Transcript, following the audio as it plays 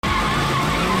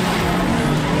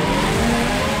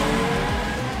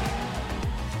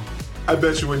I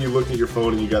bet you when you looked at your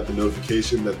phone and you got the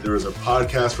notification that there was a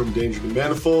podcast from Danger to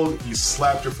Manifold, you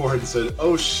slapped your forehead and said,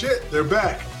 oh shit, they're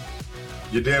back.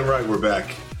 You're damn right we're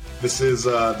back. This is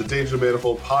the Danger to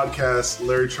Manifold podcast.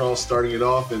 Larry Charles starting it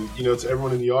off. And, you know, to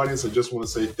everyone in the audience, I just want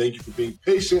to say thank you for being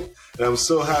patient. And I'm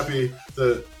so happy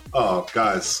that, oh,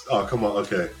 guys. Oh, come on.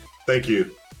 Okay. Thank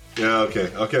you. Yeah,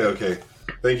 okay.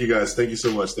 Thank you, guys. Thank you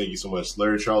so much.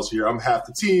 Larry Charles here. I'm half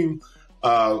the team.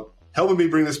 Helping me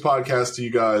bring this podcast to you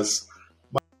guys.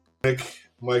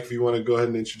 Mike, if you want to go ahead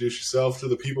and introduce yourself to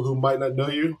the people who might not know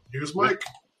you, here's Mike.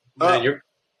 Man,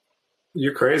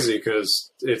 you're crazy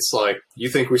because it's like you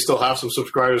think we still have some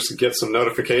subscribers to get some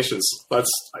notifications.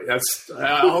 That's.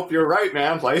 I hope you're right,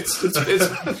 man. Like it's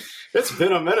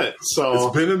been a minute. So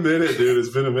it's been a minute, dude.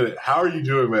 It's been a minute. How are you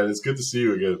doing, man? It's good to see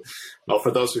you again. Well, for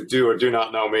those who do or do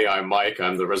not know me, I'm Mike.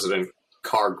 I'm the resident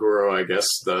car guru, I guess.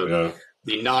 The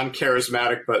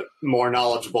non-charismatic but more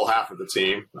knowledgeable half of the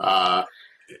team.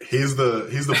 He's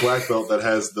the black belt that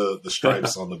has the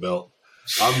stripes on the belt.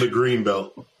 I'm the green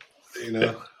belt. You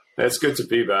know, it's good to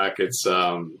be back. It's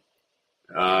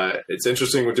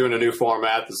interesting. We're doing a new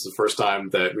format. This is the first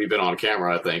time that we've been on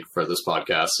camera, I think, for this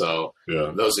podcast. So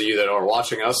those of you that are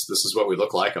watching us, this is what we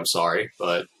look like. I'm sorry,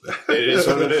 but it is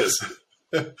what it is.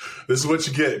 This is what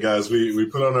you get, guys. We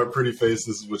put on our pretty face.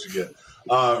 This is what you get.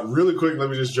 Really quick, let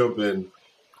me just jump in.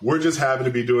 We're just happy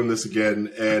to be doing this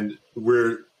again, and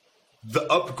the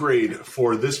upgrade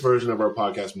for this version of our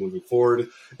podcast moving forward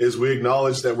is we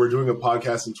acknowledge that we're doing a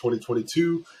podcast in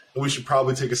 2022, and we should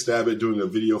probably take a stab at doing a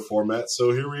video format.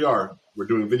 So here we are. We're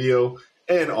doing video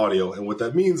and audio, and what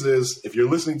that means is if you're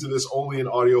listening to this only in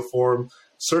audio form,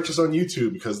 search us on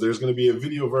YouTube because there's going to be a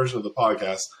video version of the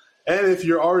podcast. And if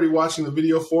you're already watching the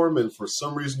video form and for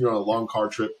some reason you're on a long car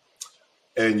trip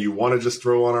and you want to just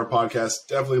throw on our podcast,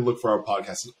 definitely look for our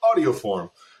podcast in audio form.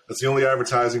 That's the only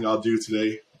advertising I'll do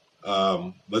today.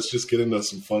 Let's just get into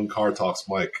some fun car talks.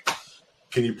 Mike,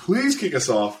 can you please kick us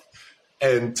off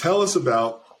and tell us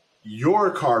about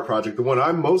your car project? The one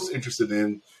I'm most interested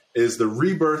in is the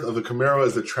rebirth of the Camaro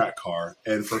as the track car.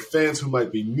 And for fans who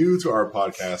might be new to our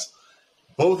podcast,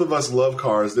 both of us love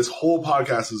cars. This whole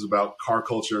podcast is about car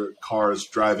culture, cars,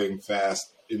 driving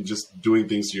fast, and just doing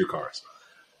things to your cars.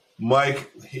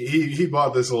 Mike, he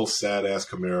bought this little sad-ass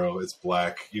Camaro. It's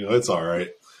black. You know, it's all right.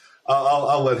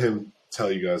 I'll let him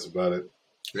tell you guys about it.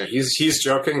 Yeah, he's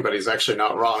joking, but he's actually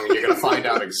not wrong. You're going to find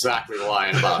out exactly why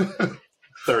in about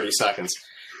 30 seconds.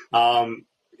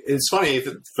 It's funny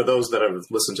for those that have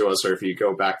listened to us, or if you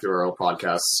go back through our old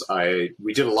podcasts,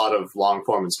 we did a lot of long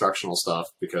form instructional stuff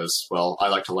because, well, I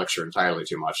like to lecture entirely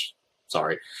too much.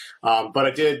 Sorry. But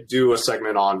I did do a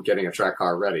segment on getting a track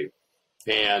car ready.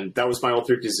 And that was my old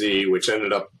 50Z, which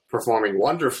ended up performing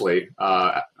wonderfully.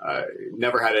 I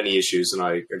never had any issues, and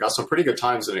I got some pretty good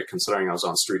times in it considering I was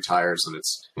on street tires, and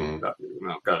it's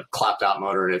got a clapped out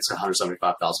motor, and it's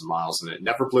 175,000 miles, and it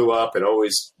never blew up. It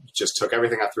always just took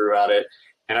everything I threw at it,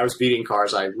 and I was beating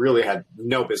cars I really had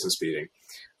no business beating.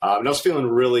 And I was feeling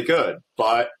really good,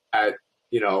 but at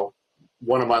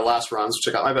one of my last runs,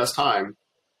 which I got my best time,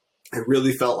 I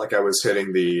really felt like I was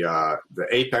hitting the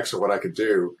apex of what I could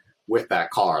do with that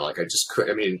car. Like I just could,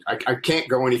 I can't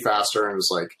go any faster. And it was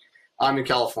like, I'm in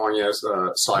California,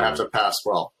 so I have to pass,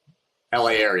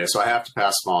 LA area. So I have to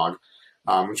pass smog,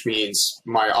 which means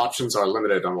my options are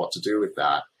limited on what to do with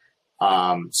that.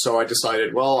 So I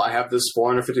decided, I have this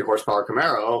 450 horsepower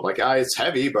Camaro. Like, it's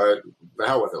heavy, but the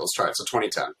hell with it. Let's try it. It's a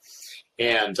 2010.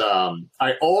 And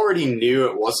I already knew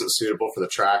it wasn't suitable for the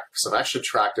track because I've actually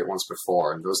tracked it once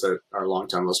before. And those that are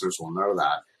longtime listeners will know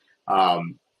that.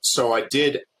 So I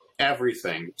did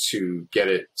everything to get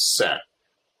it set.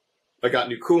 I got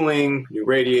new cooling, new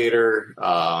radiator,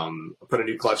 I put a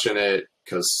new clutch in it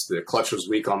because the clutch was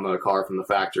weak on the car from the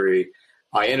factory.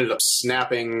 I ended up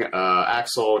snapping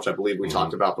axle, which I believe we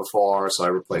talked about before, so I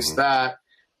replaced that.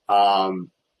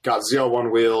 Got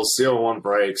Z01 wheels, Z01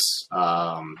 brakes.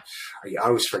 I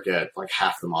always forget like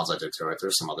half the mods I did to it.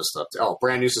 There's some other stuff.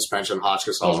 Brand new suspension,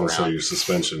 Hotchkiss all around. So your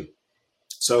suspension.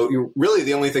 So really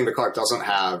the only thing the car doesn't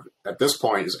have at this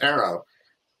point is aero.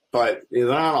 But there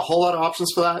aren't a whole lot of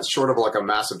options for that, short of like a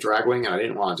massive drag wing, and I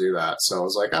didn't want to do that. So I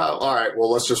was like, all right,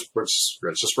 well, let's just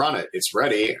run it. It's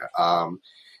ready.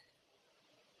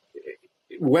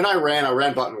 When I ran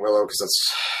Buttonwillow because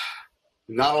it's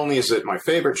not only is it my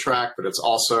favorite track, but it's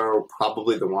also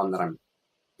probably the one that I'm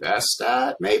best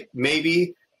at.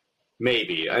 Maybe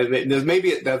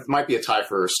that might be a tie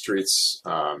for streets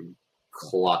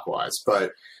clockwise,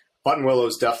 but Buttonwillow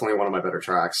is definitely one of my better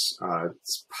tracks.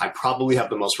 I probably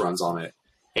have the most runs on it,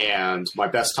 and my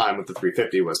best time with the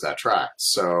 350 was that track.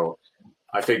 So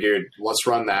I figured let's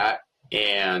run that,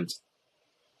 and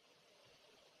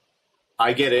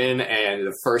I get in, and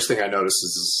the first thing I notice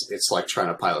is it's like trying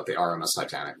to pilot the RMS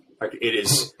Titanic. Like, it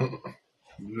is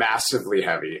massively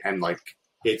heavy, and like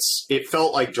it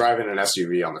felt like driving an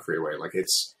SUV on the freeway. Like,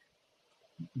 it's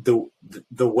the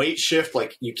weight shift.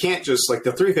 Like, you can't just, like,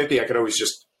 the 350, I could always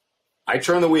just, I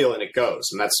turn the wheel and it goes,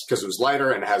 and that's because it was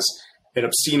lighter and has an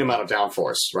obscene amount of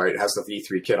downforce, right? It has the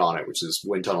V3 kit on it, which is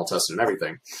wind tunnel tested and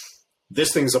everything.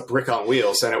 This thing's a brick on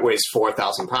wheels, and it weighs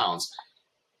 4,000 pounds.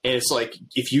 And it's like,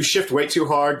 if you shift way too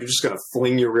hard, you're just going to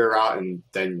fling your rear out, and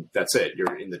then that's it.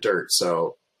 You're in the dirt.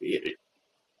 So it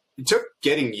took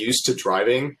getting used to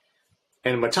driving,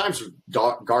 and my times were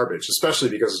garbage, especially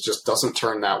because it just doesn't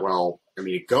turn that well. I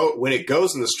mean, when it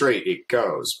goes in the straight, it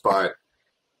goes. But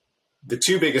the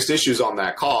two biggest issues on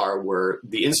that car were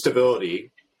the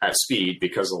instability at speed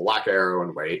because of the lack of aero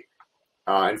and weight.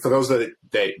 And for those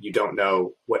that you don't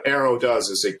know, what aero does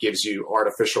is it gives you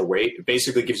artificial weight. It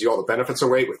basically gives you all the benefits of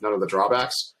weight with none of the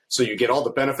drawbacks. So you get all the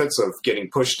benefits of getting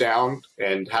pushed down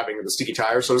and having the sticky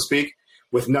tire, so to speak,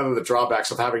 with none of the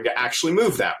drawbacks of having to actually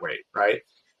move that weight, right?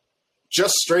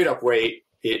 Just straight up weight,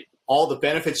 all the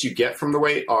benefits you get from the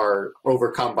weight are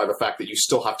overcome by the fact that you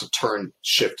still have to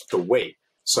shift the weight.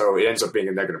 So it ends up being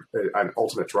an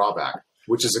ultimate drawback,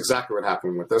 which is exactly what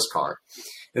happened with this car.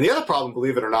 And the other problem,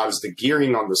 believe it or not, is the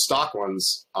gearing on the stock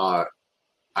ones. I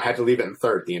had to leave it in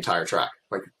third the entire track,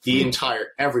 like the entire,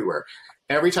 everywhere.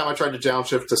 Every time I tried to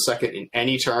downshift to second in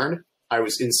any turn, I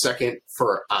was in second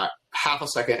for half a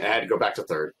second and I had to go back to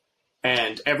third.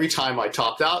 And every time I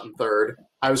topped out in third,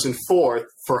 I was in fourth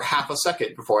for half a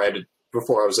second before I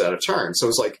was at a turn. So it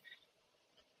was like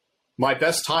my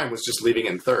best time was just leaving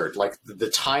in third. Like the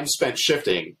time spent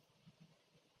shifting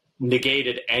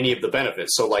negated any of the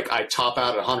benefits. So like I top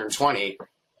out at 120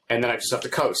 and then I just have to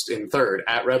coast in third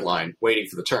at red line waiting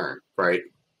for the turn, right?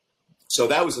 So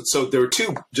there were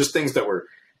two just things that were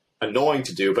annoying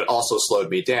to do but also slowed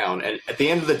me down. And at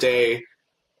the end of the day,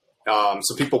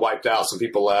 some people wiped out, some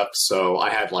people left, so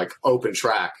I had like open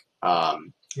track. Oh,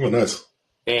 nice.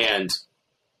 And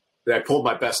I pulled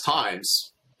my best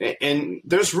times, and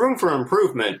there's room for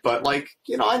improvement, but like,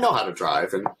 I know how to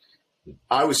drive, and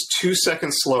I was 2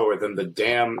 seconds slower than the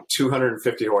damn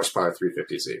 250 horsepower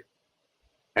 350Z.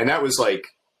 And that was like,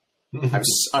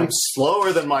 I'm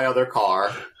slower than my other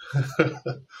car.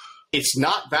 It's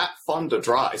not that fun to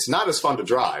drive. It's not as fun to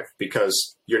drive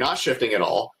because you're not shifting at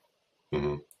all.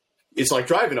 Mm-hmm. It's like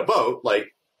driving a boat.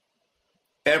 Like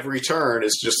every turn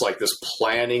is just like this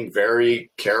planning,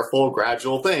 very careful,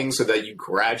 gradual thing so that you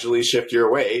gradually shift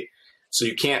your weight. So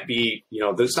you can't be,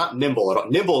 there's not nimble at all.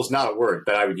 Nimble is not a word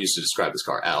that I would use to describe this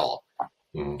car at all.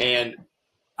 Mm-hmm. And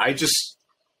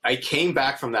I came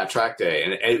back from that track day,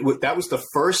 and that was the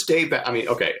first day back. I mean,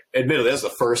 okay, admittedly, that was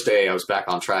the first day I was back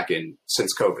on track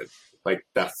since COVID, like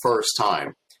that first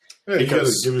time. Yeah, you got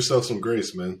to give yourself some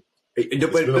grace, man. It's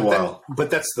been a while. But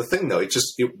that's the thing, though. It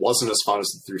wasn't as fun as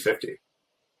the 350.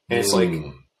 And it's like,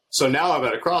 so now I'm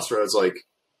at a crossroads, like,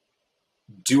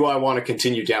 do I want to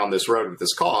continue down this road with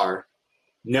this car,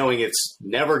 knowing it's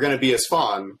never going to be as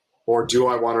fun, or do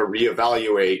I want to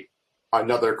reevaluate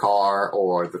another car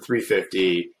or the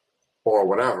 350 or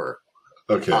whatever?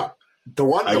 Okay. The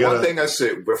one thing I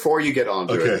said before you get on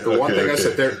to it, I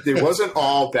said it wasn't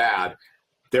all bad.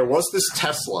 There was this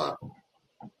Tesla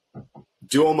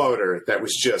dual motor that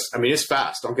was just, I mean, it's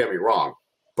fast, don't get me wrong,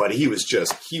 but he was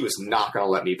not going to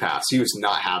let me pass. He was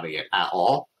not having it at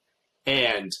all.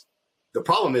 And the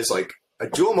problem is, like, a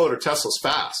dual motor Tesla's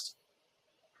fast,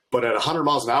 but at 100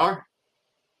 miles an hour,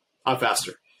 I'm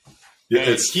faster. Yeah,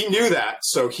 and he knew that,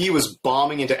 so he was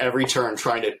bombing into every turn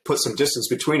trying to put some distance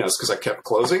between us because I kept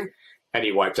closing, and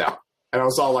he wiped out. And I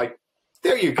was all like,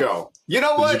 there you go. You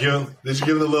know what? Did you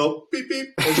give him a little beep beep?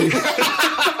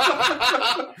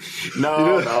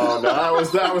 No,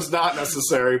 that was not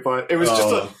necessary, but it was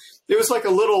it was like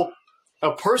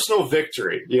a personal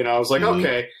victory. I was like,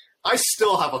 okay, I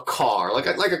still have a car.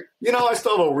 I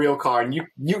still have a real car, and you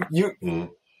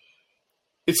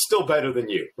it's still better than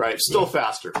you, right? Still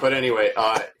faster. But anyway,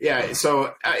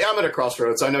 so I'm at a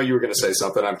crossroads. I know you were going to say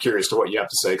something. I'm curious to what you have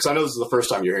to say, because I know this is the first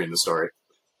time you're hearing the story.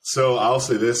 So I'll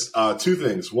say this. Two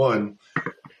things. One,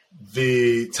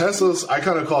 the Teslas, I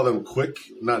kind of call them quick,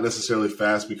 not necessarily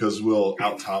fast, because we'll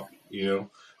out-top,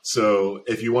 So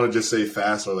if you want to just say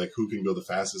fast, or like who can go the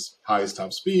fastest, highest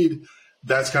top speed,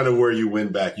 that's kind of where you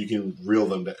win back. You can reel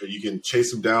them down. You can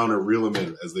chase them down or reel them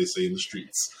in, as they say in the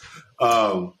streets.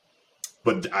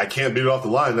 But I can't beat it off the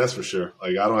line, that's for sure.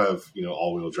 Like, I don't have,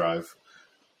 all-wheel drive.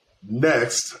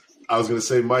 Next, I was going to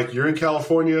say, Mike, you're in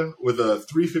California with a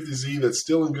 350Z that's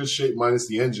still in good shape minus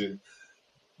the engine.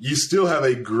 You still have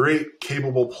a great,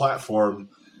 capable platform.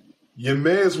 you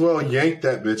may as well yank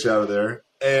that bitch out of there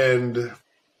and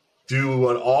do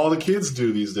what all the kids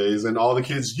do these days, and all the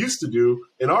kids used to do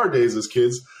in our days as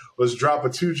kids, was drop a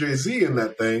 2JZ in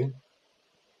that thing,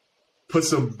 put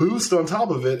some boost on top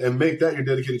of it, and make that your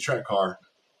dedicated track car.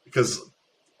 Because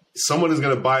someone is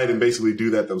going to buy it and basically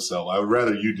do that themselves. I would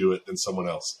rather you do it than someone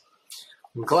else.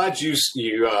 I'm glad you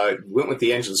went with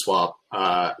the engine swap.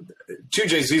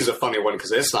 2JZ is a funny one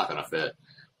because it's not going to fit.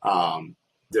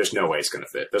 There's no way it's going to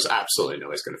fit. There's absolutely no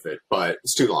way it's going to fit, but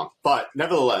it's too long. But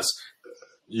nevertheless,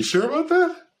 you sure about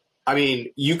that? I mean,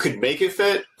 you could make it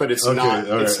fit, but it's not.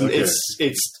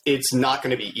 It's not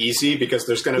going to be easy because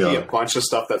there's going to be a bunch of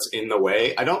stuff that's in the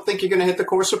way. I don't think you're going to hit the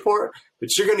core support, but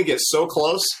you're going to get so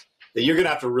close that you're going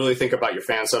to have to really think about your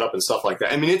fan setup and stuff like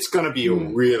that. I mean, it's going to be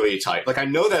really tight. Like, I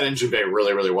know that engine bay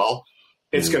really, really well.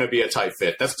 It's going to be a tight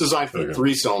fit. That's designed for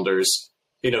 3 cylinders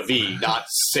in a V, not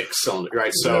 6 cylinders,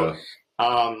 right? So,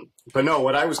 but no,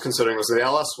 what I was considering was the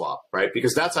LS swap, right?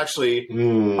 Because that's actually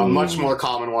a much more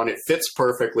common one. It fits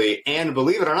perfectly. And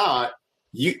believe it or not,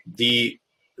 the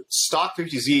stock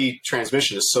 50Z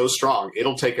transmission is so strong,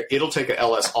 it'll take a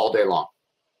LS all day long.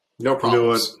 No problems. You know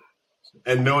what?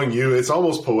 And knowing you, it's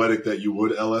almost poetic that you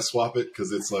would LS swap it,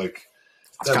 because it's like,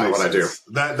 that's kind of what sense.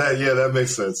 I do. That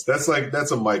makes sense. That's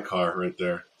a Mike car right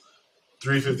there.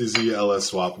 350Z LS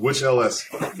swap. Which LS?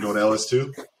 You want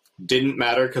LS2? Didn't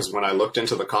matter because when I looked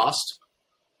into the cost,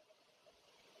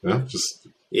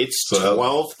 it's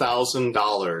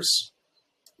 $12,000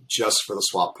 just for the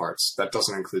swap parts. That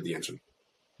doesn't include the engine.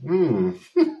 And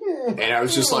I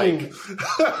was just like,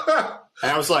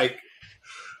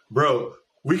 bro,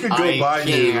 we could go buy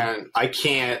you. I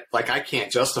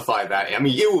can't justify that. I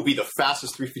mean, it will be the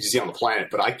fastest 350Z on the planet,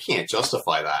 but I can't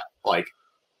justify that. Like,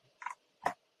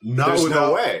 there's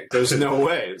no way. There's no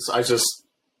way.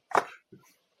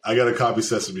 I got to copy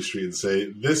Sesame Street and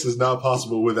say, this is not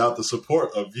possible without the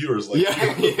support of viewers like you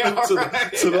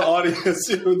to the audience.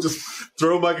 Just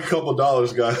throw Mike a couple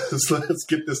dollars, guys. Let's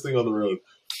get this thing on the road.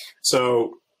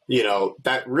 So,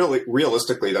 that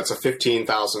realistically, that's a $15,000,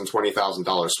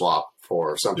 $20,000 swap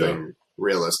for something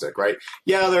realistic, right?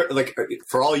 Yeah, they're like,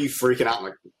 for all you freaking out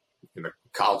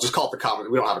I'll just call it the comment.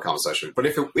 We don't have a comment section, but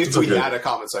if we had a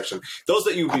comment section, those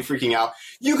that you would be freaking out,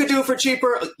 you could do it for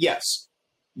cheaper. Yes.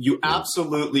 You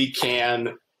absolutely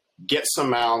can get some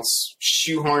mounts,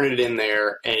 shoehorn it in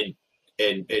there, and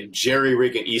jerry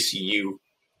rig an ECU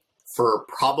for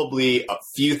probably a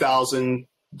few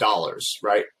 $1,000s,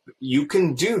 right? You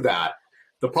can do that.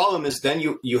 The problem is then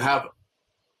you have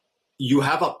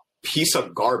a piece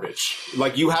of garbage.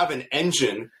 Like, you have an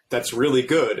engine that's really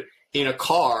good in a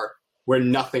car where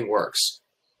nothing works.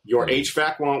 Your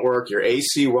HVAC won't work, your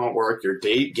AC won't work, your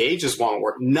gauges won't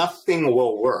work, nothing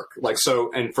will work. Like, so,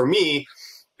 and for me,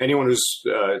 anyone who's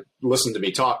listened to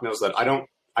me talk knows that I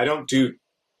don't do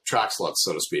track sluts,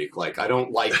 so to speak. Like, I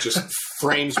don't like just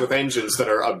frames with engines that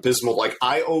are abysmal. Like,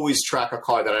 I always track a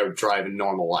car that I would drive in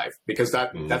normal life, because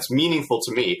that's meaningful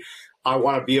to me. I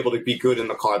want to be able to be good in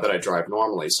the car that I drive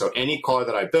normally. So any car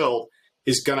that I build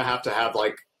is going to have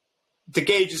like, the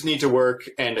gauges need to work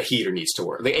and the heater needs to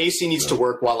work. The AC needs to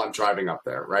work while I'm driving up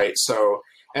there, right? So,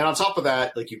 and on top of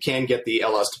that, like, you can get the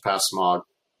LS to pass smog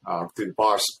through the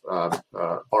bar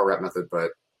rep method,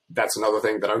 but that's another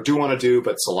thing that I do want to do,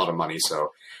 but it's a lot of money.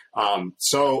 So,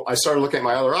 so I started looking at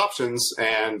my other options,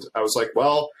 and I was like,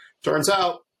 well, turns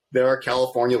out there are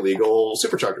California legal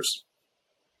superchargers.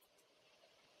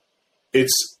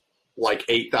 It's like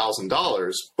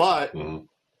 $8,000, but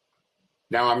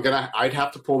now I'd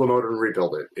have to pull the motor and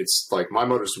rebuild it. It's like, my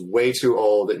motor's way too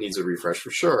old. It needs a refresh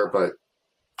for sure, but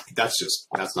that's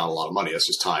not a lot of money. That's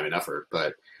just time and effort.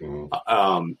 But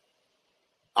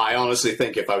I honestly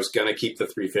think if I was going to keep the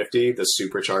 350, the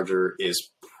supercharger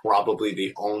is probably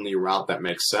the only route that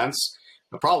makes sense.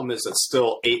 The problem is it's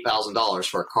still $8,000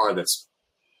 for a car that's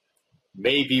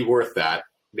maybe worth that,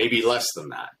 maybe less than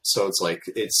that. So it's like,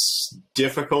 it's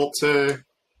difficult to...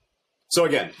 So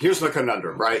again, here's the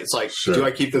conundrum, right? It's like, do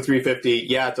I keep the 350?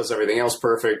 Yeah, it does everything else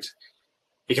perfect.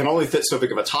 It can only fit so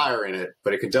big of a tire in it,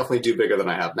 but it can definitely do bigger than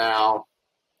I have now.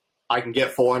 I can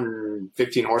get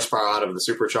 415 horsepower out of the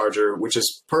supercharger, which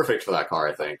is perfect for that car,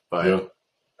 I think. But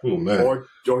man. Or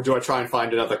do I try and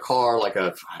find another car like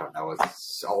an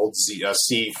old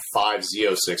C5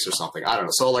 Z06 or something? I don't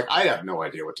know. So like, I have no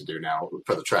idea what to do now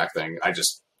for the track thing.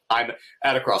 I'm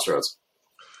at a crossroads.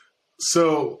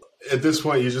 So at this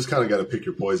point, you just kind of got to pick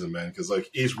your poison, man, because like,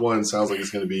 each one sounds like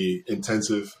it's going to be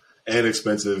intensive and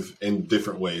expensive in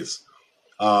different ways.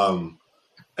 And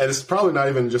it's probably not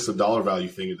even just a dollar value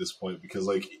thing at this point, because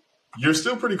like, you're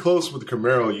still pretty close with the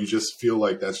Camaro. You just feel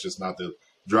like that's just not the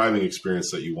driving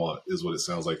experience that you want, is what it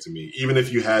sounds like to me. Even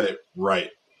if you had it right,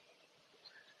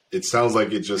 it sounds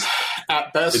like it just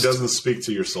at best it doesn't speak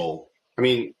to your soul. I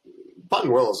mean,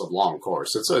 Buttonwillow is a long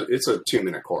course. It's a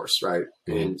 2-minute course, right?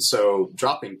 Mm-hmm. And so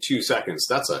dropping 2 seconds,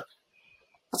 that's a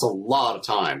lot of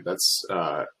time. That's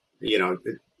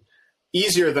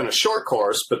easier than a short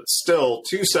course, but still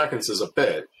 2 seconds is a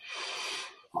bit.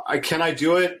 Can I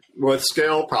do it with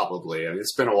scale? Probably. I mean,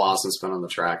 it's been a while since I've been on the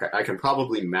track. I can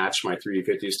probably match my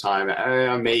 350's time.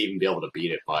 I may even be able to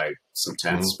beat it by some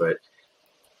tenths, but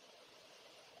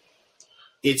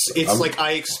it's like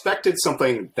I expected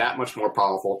something that much more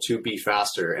powerful to be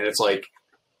faster, and it's like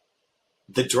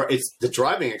the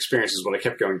driving experience is what I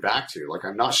kept going back to. Like,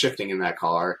 I'm not shifting in that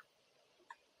car,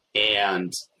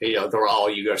 and they're all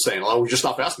you guys saying, "Oh, we're just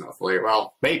not fast enough." Like,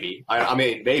 well, maybe. I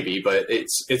mean, maybe, but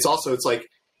it's also like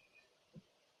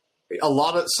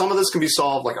some of this can be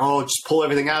solved. Like, oh, just pull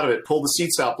everything out of it, pull the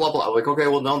seats out, blah blah. I'm like, okay,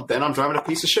 well, no, then I'm driving a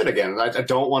piece of shit again. I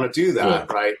don't want to do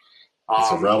that, right?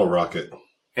 It's a rattle rocket.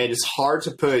 And it's hard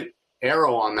to put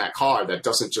aero on that car that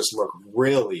doesn't just look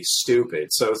really stupid.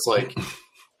 So it's like,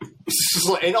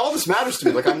 and all this matters to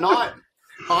me. Like, I'm not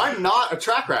a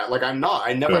track rat. Like, I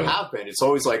never have been. It's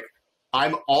always like,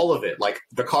 I'm all of it. Like,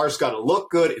 the car's got to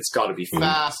look good. It's got to be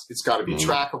fast. It's got to be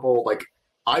trackable. Like,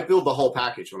 I build the whole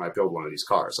package when I build one of these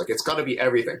cars. Like, it's got to be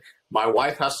everything. My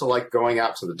wife has to like going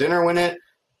out to the dinner in it.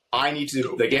 I need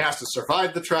to, like, it has to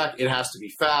survive the track. It has to be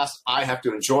fast. I have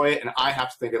to enjoy it, and I have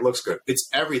to think it looks good. It's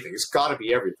everything. It's got to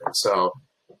be everything. So,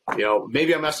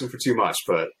 maybe I'm asking for too much,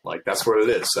 but, like, that's where it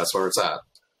is. That's where it's at.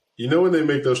 You know when they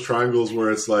make those triangles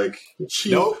where it's like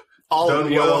cheap, done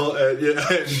well, and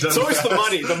it's always fast. The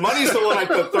money. The money's the one I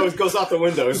put goes out the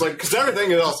window. It's like, because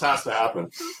everything else has to happen.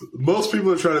 Most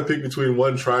people are trying to pick between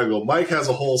one triangle. Mike has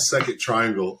a whole second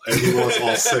triangle, and he wants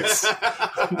all 6.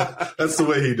 That's the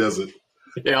way he does it.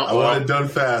 Yeah, I want it done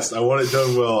fast. I want it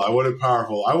done well. I want it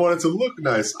powerful. I want it to look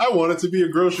nice. I want it to be a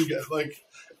grocery guy. Like,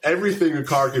 everything a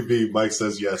car could be, Mike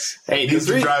says yes. Hey, needs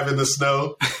to drive in the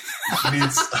snow.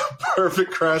 Needs a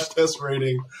perfect crash test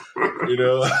rating.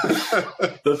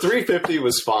 The 350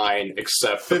 was fine,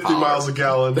 except for 50 miles a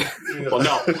gallon. Well,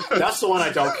 no, that's the one I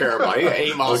don't care about.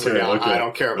 8 miles a gallon. I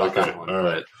don't care about that one. All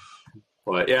right.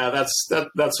 But yeah,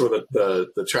 that's where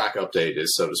the track update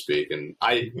is, so to speak. And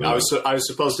I was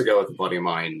supposed to go with a buddy of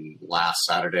mine last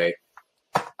Saturday.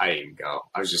 I didn't even go.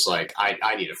 I was just like,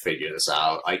 I need to figure this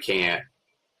out.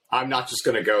 I'm not just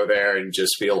going to go there and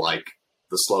just feel like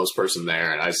the slowest person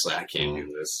there. And I just like, I can't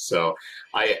do this. So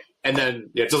and then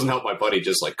it doesn't help my buddy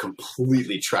just like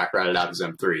completely track ratted out his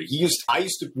M3.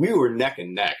 We were neck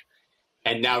and neck,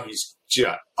 and now he's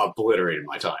just obliterated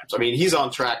my times. I mean, he's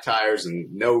on track tires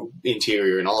and no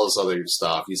interior and all this other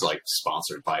stuff. He's like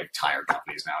sponsored by tire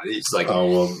companies now. He's like, oh,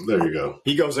 well, there you go.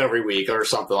 He goes every week or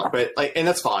something like, but like, and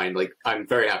that's fine. Like, I'm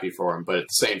very happy for him, but at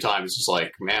the same time, it's just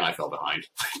like, man, I fell behind.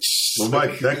 Well,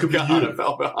 Mike, that could be you. I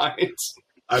fell behind.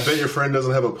 I bet your friend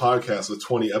doesn't have a podcast with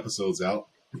 20 episodes out.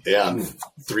 Yeah,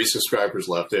 3 subscribers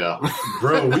left. Yeah,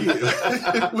 bro,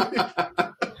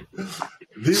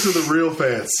 these are the real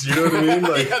fans. You know what I mean?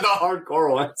 Like, yeah, the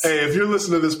hardcore ones. Hey, if you're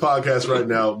listening to this podcast right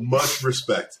now, much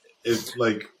respect. It's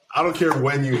like, I don't care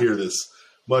when you hear this.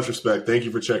 Much respect. Thank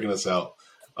you for checking us out.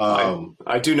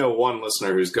 I do know one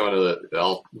listener who's going to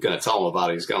tell him about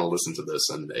it. He's going to listen to this,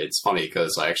 and it's funny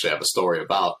because I actually have a story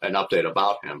about an update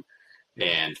about him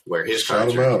and where his car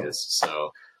journey is.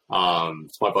 So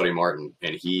it's my buddy Martin,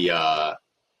 and he I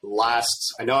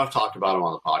know I've talked about him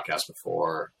on the podcast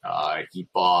before. He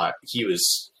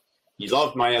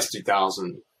loved my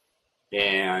S2000,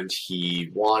 and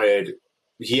he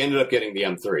ended up getting the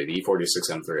M3, the E46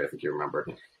 M3, I think you remember.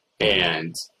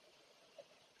 And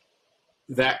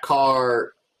that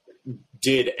car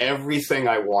did everything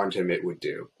I warned him it would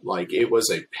do. Like, it was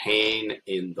a pain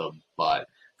in the butt.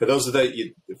 For those of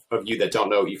you that don't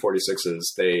know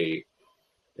E46s, they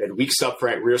had weak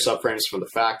rear subframes from the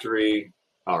factory,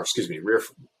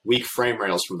 weak frame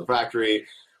rails from the factory,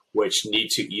 which need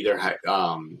to either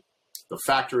the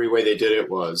factory way they did it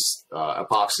was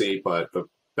epoxy, but the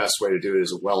best way to do it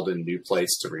is weld in new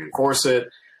plates to reinforce it.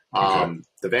 Okay.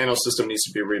 The Vanos system needs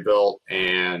to be rebuilt,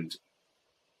 and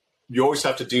you always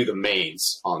have to do the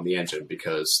mains on the engine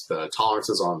because the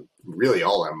tolerances on really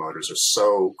all M motors are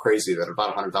so crazy that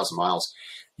about 100,000 miles,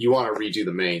 you want to redo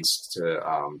the mains to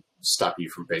stop you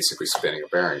from basically spinning a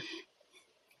bearing.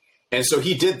 And so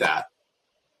he did that,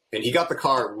 and he got the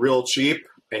car real cheap,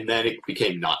 and then it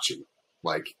became not cheap.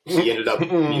 Like, he ended up,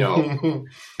 and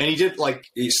he did, like,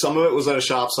 some of it was at a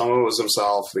shop, some of it was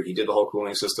himself. Like, he did the whole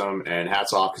cooling system, and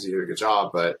hats off because he did a good job.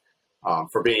 But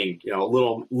for being, a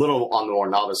little on the more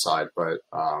novice side, but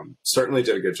certainly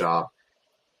did a good job.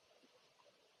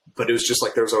 but it was just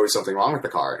like there was always something wrong with the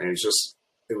car, and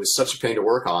it was such a pain to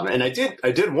work on. And I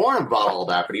did warn him about all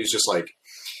that, but he was just like.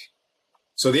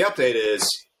 So the update is,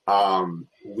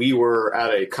 we were at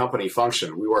a company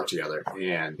function. We worked together,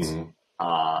 and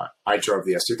I drove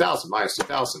the S2000, my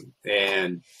S2000,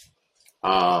 and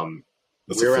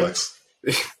that's a flex.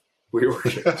 We were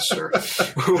sure.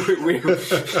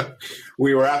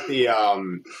 we were at the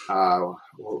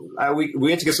we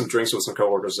went to get some drinks with some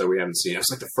coworkers that we haven't seen. It was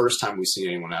like the first time we've seen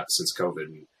anyone out since COVID.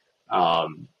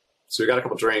 And, so we got a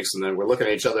couple drinks, and then we're looking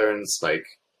at each other, and it's like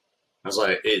I was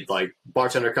like,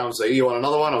 bartender comes, like, you want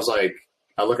another one?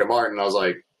 I look at Martin, I was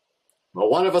like, well,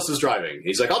 one of us is driving.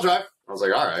 He's like, I'll drive. I was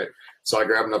like, all right. So I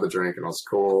grabbed another drink, and I was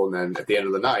cool. And then at the end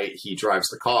of the night, he drives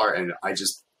the car, and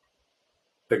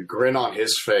the grin on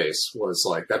his face was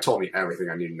like, that told me everything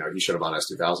I needed to know. He should have bought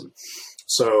S2000.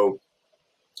 So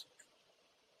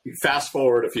fast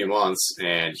forward a few months,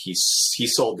 and he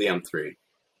sold the M3.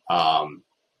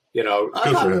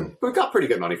 We got pretty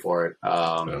good money for it.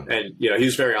 And, he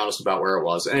was very honest about where it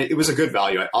was. And it was a good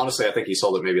value. Honestly, I think he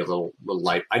sold it maybe a little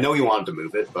light. I know he wanted to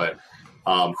move it, but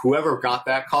whoever got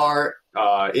that car,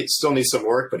 it still needs some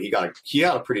work, but he got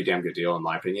a pretty damn good deal, in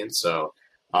my opinion. So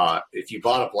if you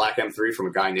bought a black M3 from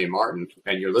a guy named Martin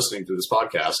and you're listening to this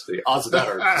podcast, the odds of that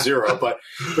are zero, but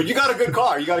you got a good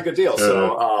car, you got a good deal.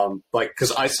 So,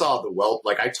 cause I saw the weld,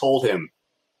 I told him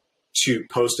to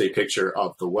post a picture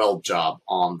of the weld job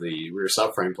on the rear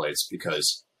subframe plates,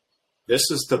 because this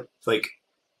is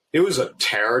it was a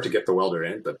terror to get the welder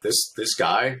in, but this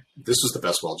was the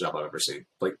best weld job I've ever seen.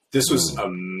 This was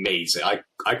amazing.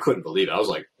 I couldn't believe it. I was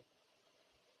like,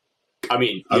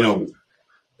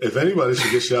 if anybody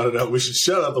should get shouted out, we should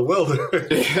shout out the welder.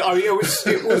 It was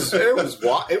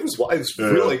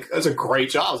really, it was a great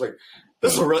job. I was like,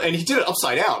 this is and he did it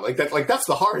upside down. That's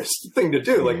the hardest thing to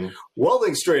do.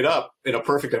 Welding straight up in a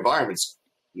perfect environment's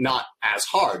not as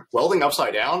hard. Welding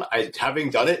upside down,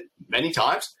 having done it many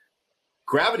times,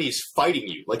 gravity's fighting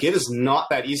you. It is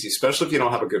not that easy, especially if you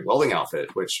don't have a good welding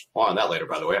outfit, which more on that later,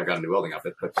 by the way. I got a new welding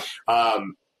outfit. But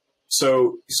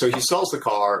so he sells the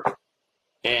car,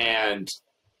 and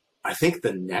I think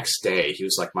the next day he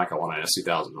was like, Mike, I want an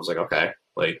S2000. I was like, okay.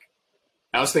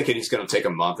 I was thinking he's going to take a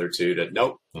month or two to,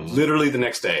 nope, literally the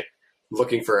next day,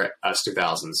 looking for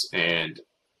S2000s. And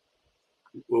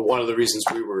one of the reasons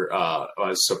we were I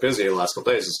was so busy the last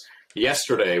couple days is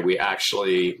yesterday we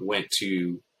actually went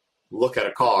to look at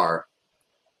a car.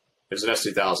 It was an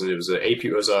S2000. It was an AP.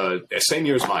 It was a same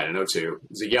year as mine, an 02. It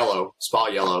was a yellow, spa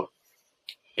yellow,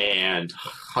 and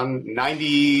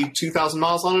 92,000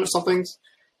 miles on it or something.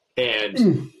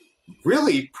 And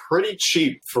really pretty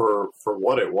cheap for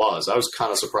what it was. I was kind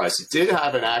of surprised. It did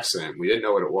have an accident. We didn't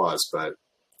know what it was, but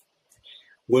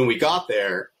when we got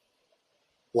there,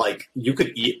 you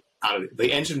could eat out of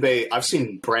the engine bay. I've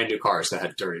seen brand new cars that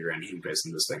had dirtier engine bays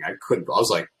than this thing. I was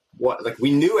like, what?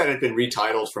 We knew it had been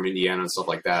retitled from Indiana and stuff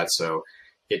like that. So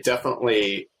it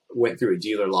definitely went through a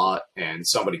dealer lot, and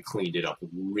somebody cleaned it up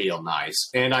real nice.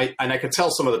 And I could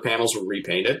tell some of the panels were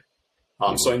repainted.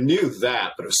 So I knew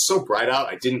that, but it was so bright out,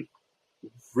 I didn't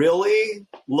really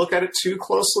look at it too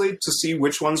closely to see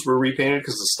which ones were repainted,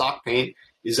 because the stock paint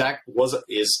is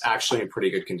actually in pretty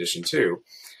good condition too.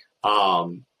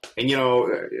 And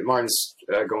Martin's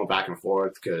going back and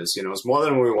forth because it's more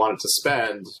than we wanted to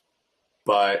spend,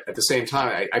 but at the same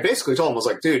time, I basically told him, I was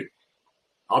like, dude,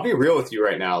 I'll be real with you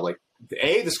right now.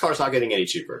 This car's not getting any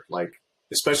cheaper.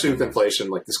 Especially with inflation,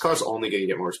 this car's only going to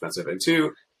get more expensive. And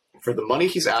two, for the money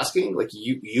he's asking,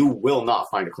 you will not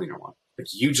find a cleaner one.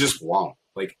 You just won't.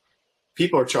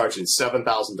 People are charging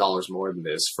 $7,000 more than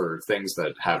this for things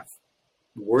that have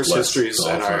worse histories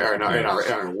and are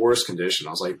in worse condition. I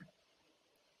was like,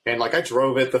 and I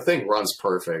drove it. The thing runs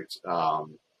perfect.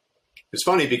 It's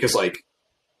funny because I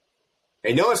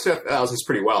know S2000's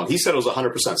pretty well, and he said it was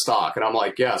 100% stock, and I'm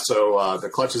like, yeah. So the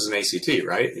clutch is an ACT,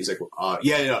 right? He's like,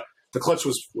 yeah. The clutch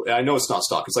was, I know it's not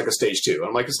stock. It's like a stage 2.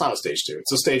 I'm like, it's not a stage 2.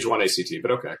 It's a stage 1 ACT,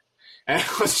 but okay. And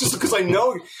it's just because I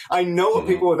know what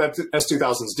people with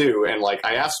S2000s do. And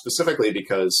I asked specifically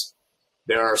because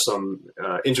there are some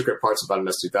intricate parts about an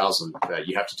S2000 that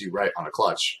you have to do right on a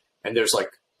clutch. And there's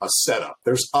a setup.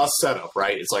 There's a setup,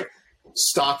 right? It's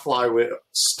stock flywheel,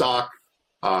 stock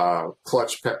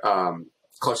clutch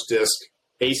disc,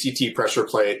 ACT pressure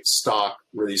plate, stock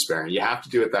release bearing. You have to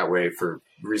do it that way for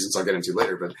reasons I'll get into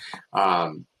later.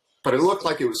 But it looked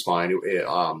like it was fine.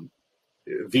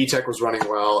 VTEC was running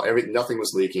well. Nothing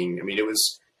was leaking.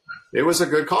 It was a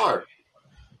good car.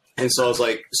 And so I was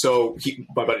like,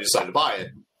 my buddy decided to buy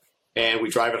it, and we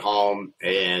drive it home.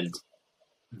 And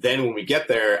then when we get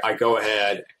there, I go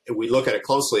ahead and we look at it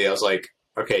closely. I was like,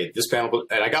 okay, this panel,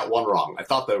 and I got one wrong. I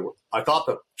thought the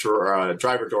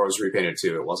driver door was repainted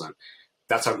too. It wasn't.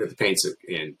 That's how good the paint's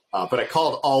in. But I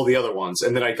called all the other ones,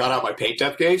 and then I got out my paint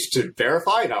depth gauge to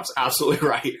verify, and I was absolutely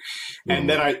right. And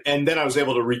then I was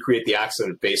able to recreate the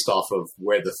accident based off of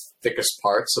where the thickest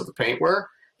parts of the paint were.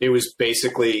 It was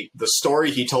basically the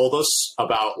story he told us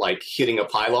about like hitting a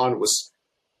pylon was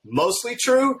mostly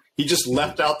true. He just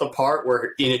left out the part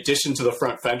where, in addition to the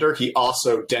front fender, he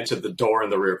also dented the door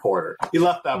in the rear quarter. He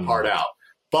left that part out,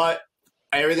 but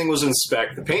everything was in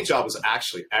spec. The paint job was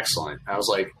actually excellent. I was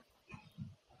like,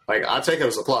 I'll take it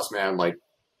as a plus, man. Like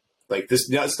this,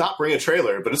 it's not Bring a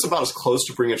Trailer, but it's about as close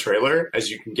to Bring a Trailer as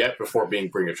you can get before being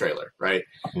Bring a Trailer, right?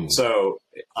 So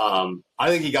I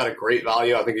think he got a great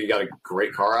value. I think he got a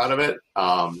great car out of it.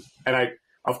 And I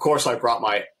brought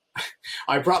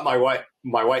my white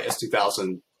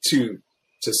S2000 to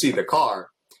see the car,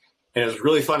 and it was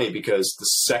really funny because the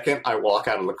second I walk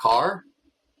out of the car,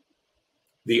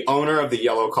 the owner of the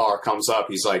yellow car comes up.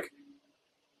 He's like,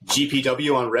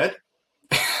 "GPW on red."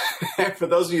 For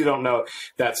those of you who don't know,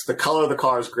 that's the color of the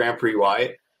car is Grand Prix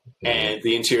white, and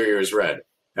the interior is red.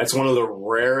 That's one of the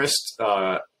rarest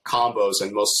combos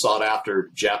and most sought after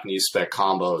Japanese spec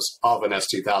combos of an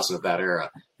S2000 of that era,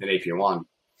 an AP1.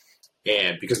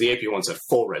 And because the AP1s had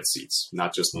full red seats,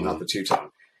 not the two-tone.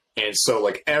 And so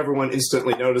like everyone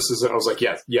instantly notices it. I was like,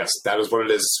 yes, that is what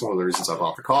it is. It's one of the reasons I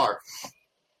bought the car.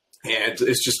 And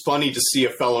it's just funny to see a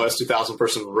fellow S2000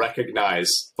 person recognize,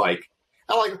 like,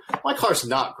 I'm like, my car's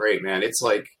not great, man. It's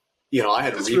like, I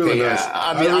had to repaint. Really nice.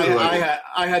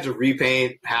 I had to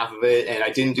repaint half of it, and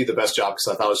I didn't do the best job because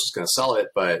I thought I was just going to sell it.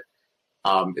 But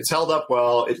it's held up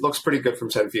well. It looks pretty good from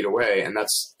 10 feet away, and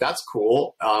that's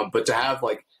cool. But to have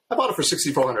I bought it for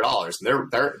 $6,400,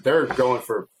 and they're going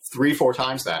for 3-4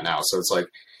 times that now. So it's like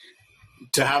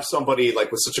to have somebody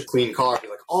like with such a clean car be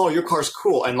like, "Oh, your car's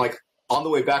cool," and like on the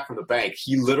way back from the bank,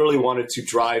 he literally wanted to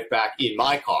drive back in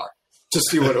my car to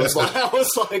see what it was like. I was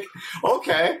like,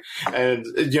 okay. And,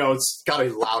 it's got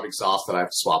a loud exhaust that I have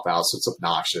to swap out, so it's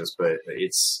obnoxious, but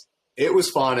it was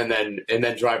fun. And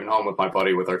then driving home with my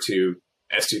buddy with our two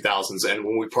S2000s, and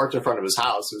when we parked in front of his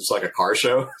house, it was like a car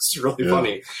show. It's really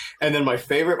funny. And then my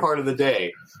favorite part of the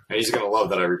day, and he's going to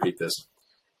love that I repeat this,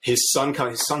 his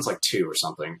son's like 2 or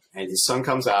something, and his son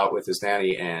comes out with his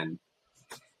nanny, and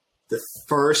the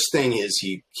first thing is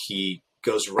he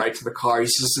goes right to the car. He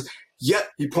says,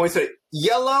 he points at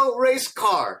yellow race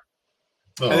car.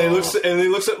 And then he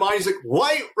looks at mine. He's like,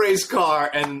 white race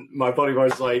car. And my buddy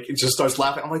was like, it just starts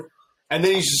laughing. I'm like, and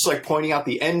then he's just like pointing out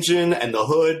the engine and the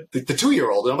hood, the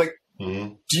 2-year-old. And I'm like,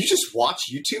 do you just watch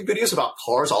YouTube videos about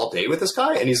cars all day with this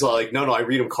guy? And he's like, no, I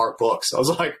read him car books. I was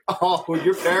like, oh,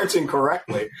 you're parenting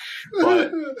correctly.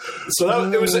 But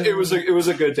so it was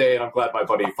a good day. And I'm glad my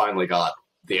buddy finally got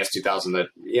the S2000 that,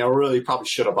 really probably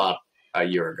should have bought a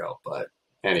year ago, but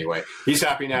anyway, he's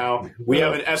happy now. We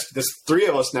have an there's 3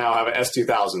 of us now have an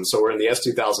S2000, so we're in the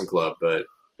S2000 club, but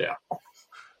yeah.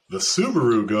 The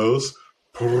Subaru goes,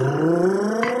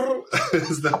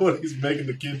 is that what he's making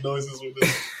the kid noises with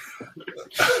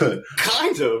it?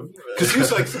 Kind of. Because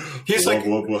he's like,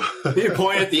 he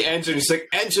pointed at the engine, he's like,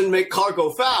 engine make car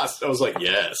go fast. I was like,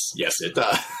 yes, it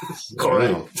does.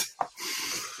 Correct.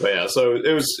 But yeah, so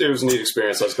it was a neat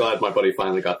experience. I was glad my buddy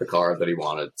finally got the car that he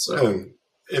wanted, so.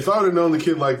 If I would have known the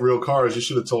kid liked real cars, you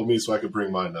should have told me so I could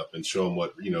bring mine up and show him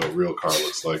what a real car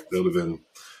looks like. It would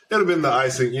have been the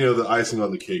icing, the icing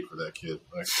on the cake for that kid.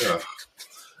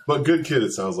 But good kid,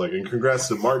 it sounds like. And congrats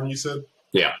to Martin, you said?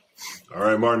 Yeah. All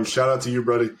right, Martin. Shout out to you,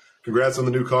 buddy. Congrats on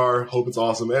the new car. Hope it's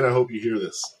awesome, and I hope you hear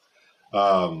this.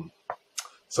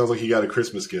 Sounds like you got a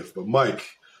Christmas gift. But Mike,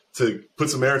 to put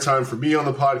some airtime for me on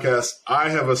the podcast, I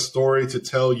have a story to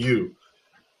tell you.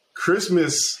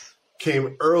 Christmas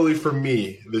came early for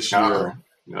me this year.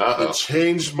 It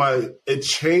changed my life. It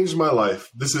changed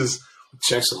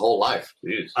the whole life.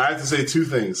 Jeez. I have to say 2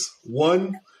 things.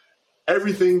 One,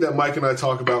 everything that Mike and I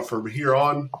talk about from here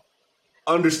on,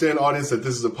 understand, audience, that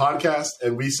this is a podcast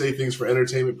and we say things for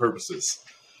entertainment purposes.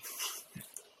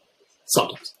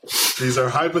 Sometimes. These are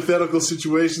hypothetical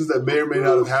situations that may or may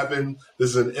not have happened.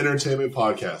 This is an entertainment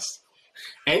podcast.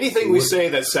 Anything we say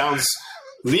that sounds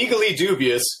legally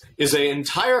dubious is an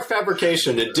entire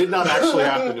fabrication. It did not actually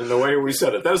happen in the way we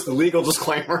said it. That was the legal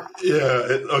disclaimer. Yeah,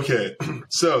 okay.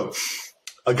 So,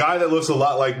 a guy that looks a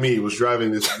lot like me was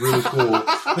driving this really cool...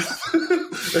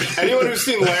 Anyone who's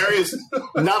seen Larry,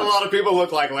 not a lot of people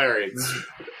look like Larry.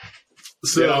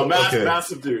 So,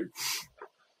 massive dude.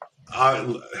 I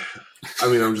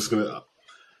mean, I'm just going to...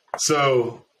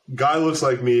 So, guy looks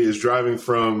like me is driving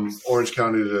from Orange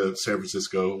County to San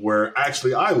Francisco, where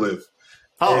actually I live.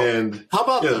 Oh, and how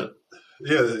about that?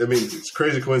 Yeah, I mean, it's a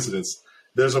crazy coincidence.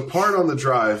 There's a part on the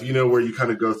drive, where you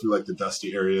kind of go through like the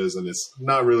dusty areas, and it's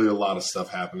not really a lot of stuff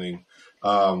happening.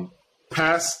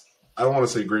 Past, I don't want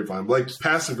to say Grapevine, but like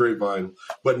past the Grapevine,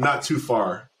 but not too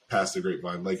far past the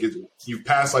Grapevine. Like you've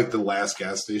passed like the last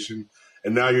gas station,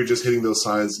 and now you're just hitting those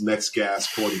signs. Next gas,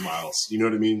 40 miles. You know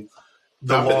what I mean?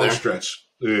 The long stretch.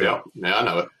 Yeah, I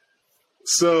know it.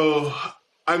 So,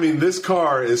 I mean, this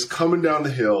car is coming down the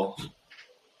hill,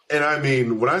 and I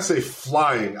mean, when I say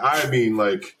flying, I mean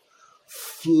like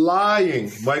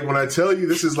flying. Like when I tell you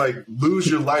this is like lose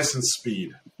your license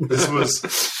speed. This was,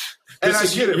 and I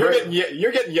get it.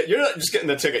 You're not just getting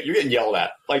the ticket. You're getting yelled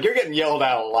at. Like you're getting yelled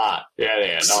at a lot.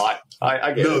 Yeah. No,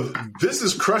 I get it. No, this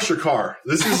is crush your car.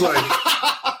 This is like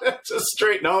just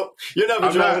straight. No, you're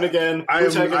never driving again. We're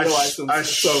taking your license. I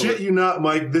shit you not,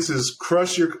 Mike. This is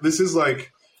crush your. This is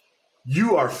like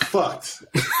you are fucked.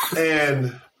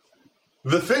 And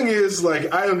the thing is,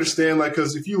 like, I understand, like,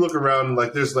 because if you look around,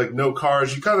 like, there's like no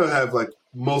cars. You kind of have like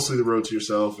mostly the road to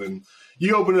yourself, and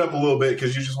you open it up a little bit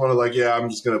because you just want to, like, yeah,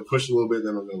 I'm just going to push a little bit,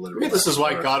 then I'm going to let it roll. This is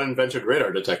why God invented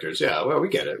radar detectors. Yeah, well, we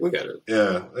get it.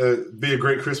 Yeah, be a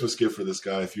great Christmas gift for this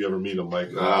guy if you ever meet him,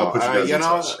 Mike. I'll put you guys in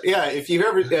touch. Yeah, if you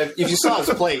saw his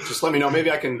plate, just let me know.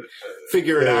 Maybe I can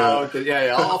figure it out.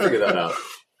 Yeah, I'll figure that out.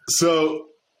 So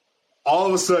all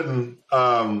of a sudden,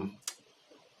 I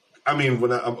mean,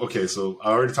 so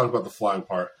I already talked about the flying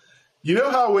part. You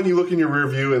know how when you look in your rear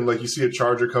view and like you see a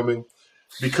Charger coming,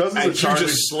 because it's a Charger, you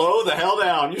just slow the hell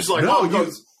down. You're just like,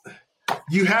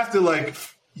 you have to like.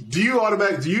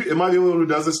 Am I the only one who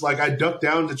does this? Like, I duck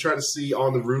down to try to see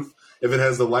on the roof if it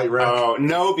has the light rack. Oh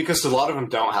no, because a lot of them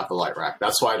don't have the light rack.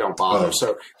 That's why I don't bother. Oh.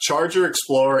 So Charger,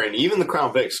 Explorer, and even the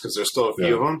Crown Vics, because there's still a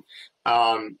few of them.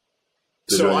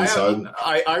 So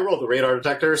I roll the radar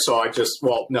detector. So a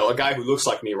guy who looks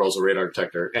like me rolls a radar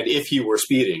detector. And if he were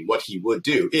speeding, what he would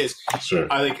do is,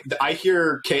 I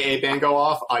hear KA band go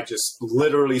off. I just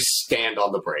literally stand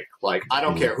on the brake. Like, I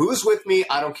don't care who's with me.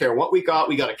 I don't care what we got.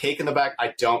 We got a cake in the back.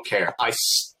 I don't care. I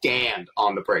stand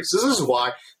on the brakes. This is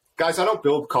why, guys, I don't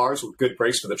build cars with good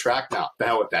brakes for the track now. The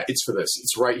hell with that. It's for this.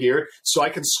 It's right here. So I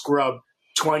can scrub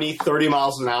 20, 30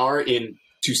 miles an hour in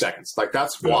 2 seconds. Like,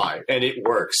 that's why. And it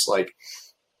works. Like,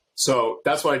 so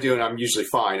that's what I do, and I'm usually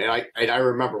fine. And I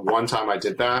remember one time I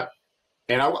did that,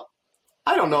 and I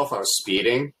don't know if I was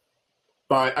speeding,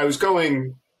 but I was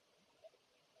going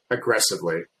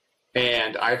aggressively,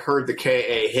 and I heard the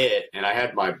KA hit, and I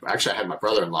had my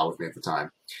brother-in-law with me at the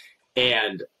time,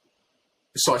 and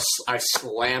so I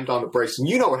slammed on the brakes, and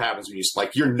you know what happens when you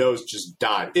your nose just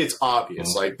died. It's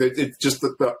obvious, like it's just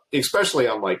the especially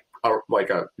on like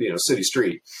a city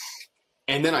street.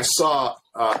 And then I saw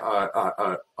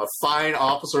a fine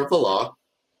officer of the law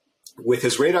with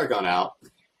his radar gun out,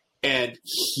 and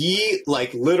he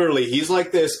literally he's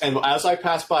like this. And as I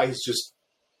passed by, he's just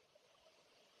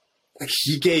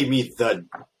he gave me the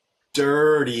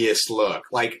dirtiest look,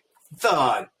 I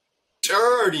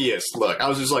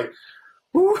was just like,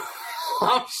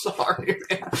 I'm sorry,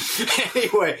 man.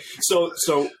 Anyway, so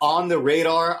on the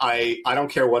radar, I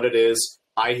don't care what it is.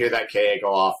 I hear that KA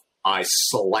go off. I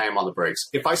slam on the brakes.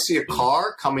 If I see a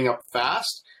car coming up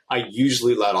fast, I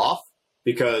usually let off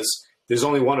because there's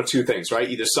only one of two things, right?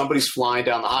 Either somebody's flying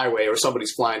down the highway or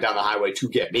somebody's flying down the highway to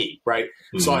get me, right?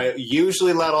 Mm-hmm. So I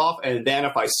usually let off, and then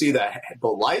if I see the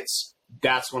lights,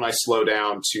 that's when I slow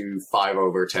down to 5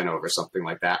 over, 10 over, something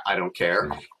like that. I don't care.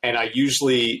 Mm-hmm. And I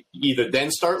usually either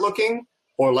then start looking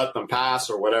or let them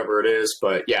pass or whatever it is.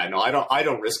 But yeah, no, I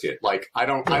don't risk it. Like I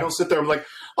don't sit there and I'm like,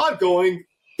 I'm going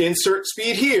insert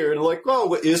speed here, and like,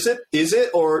 oh, is it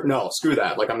or no? Screw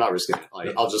that. Like, I'm not risking it.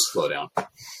 I'll just slow down.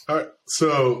 All right.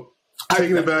 So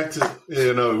taking it back to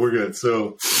we're good.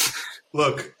 So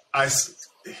look,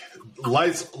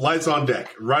 lights on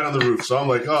deck, right on the roof. So I'm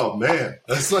like, oh man,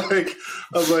 that's like,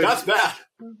 I was like, that's bad.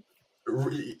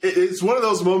 It's one of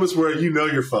those moments where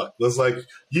you're fucked. It's like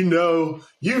you know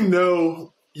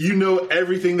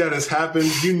everything that has happened.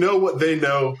 You know what they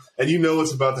know, and you know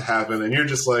what's about to happen, and you're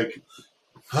just like,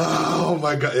 oh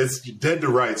my God, you're dead to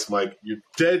rights, Mike. You're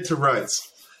dead to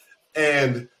rights.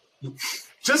 And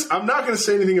I'm not going to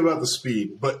say anything about the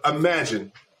speed, but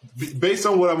imagine, based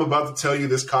on what I'm about to tell you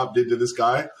this cop did to this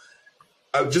guy,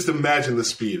 just imagine the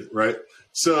speed, right?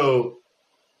 So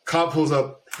cop pulls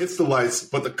up, hits the lights,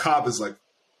 but the cop is like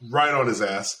right on his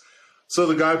ass. So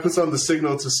the guy puts on the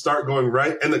signal to start going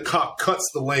right, and the cop cuts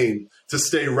the lane to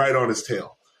stay right on his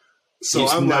tail. So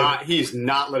he's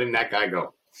not letting that guy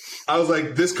go. I was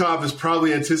like, this cop is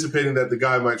probably anticipating that the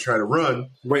guy might try to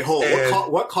run. Wait, hold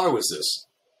on. What car was this?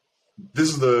 This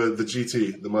is the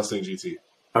GT, the Mustang GT.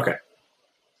 Okay.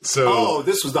 So,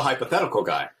 this was the hypothetical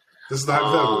guy. This is the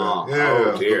hypothetical guy.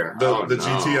 Oh dear. The no.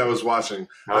 GT I was watching.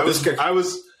 Oh,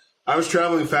 I was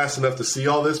traveling fast enough to see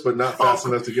all this, but not fast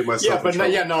enough to get myself. Yeah, but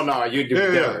in trouble. no. You do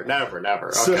never.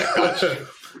 Okay, So, gotcha.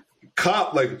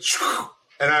 cop like,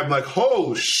 and I'm like,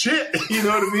 oh shit, you know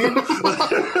what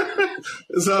I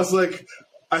mean? So I was like,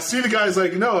 I see the guy's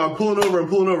like, no, I'm pulling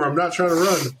over. I'm not trying to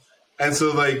run. And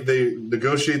so like they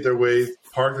negotiate their way,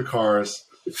 park the cars.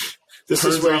 This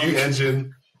turns is where off you the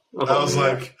engine. Oh, I was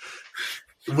like,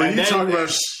 when And you then- talk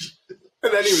about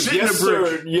And then he was, shit in yes, a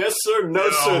brick. sir. Yes, sir. No,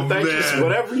 Oh, sir. Thank you. man.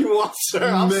 Whatever you want, sir.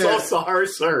 I'm so Man. sorry,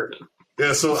 sir.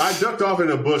 Yeah, so I ducked off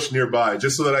in a bush nearby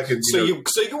just so that I could. So you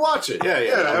can watch it. Yeah.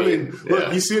 Yeah, I mean,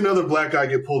 look, you see another black guy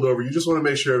get pulled over, you just want to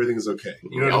make sure everything's okay.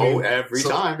 You know what I mean? Every So-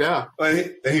 time, yeah.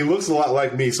 And he looks a lot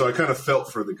like me, so I kind of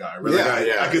felt for the guy. Right?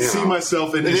 Yeah, I could you see know.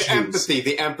 myself in his shoes.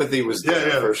 The empathy was there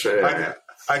Yeah, for sure.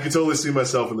 I could totally see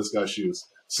myself in this guy's shoes.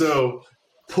 So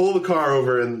pull the car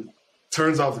over and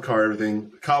turns off the car.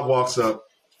 Everything. The cop walks up.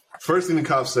 First thing the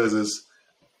cop says is,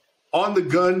 on the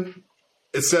gun,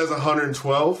 it says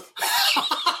 112.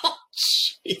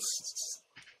 Jesus.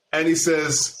 And he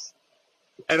says,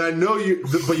 and I know you,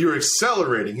 but you're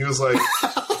accelerating. He was like,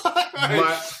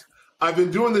 I've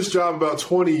been doing this job about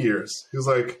 20 years. He was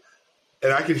like,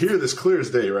 and I could hear this clear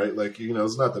as day, right? Like, you know,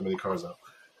 there's not that many cars out.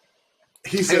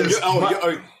 He says,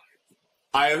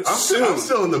 I'm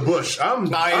still in the bush. I'm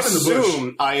in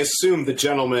the bush. I assume the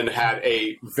gentleman had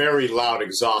a very loud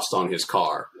exhaust on his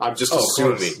car. I'm just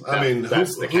assuming.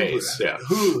 That's the case. Yeah.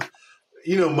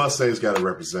 You know, Mustangs got to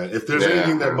represent. If there's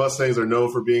anything that Mustangs are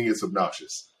known for being, it's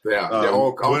obnoxious. Yeah.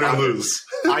 Win or lose.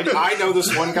 I know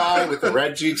this one guy with the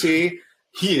red GT.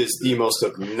 He is the most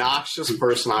obnoxious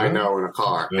person I know in a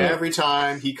car. Yeah. Every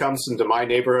time he comes into my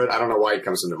neighborhood, I don't know why he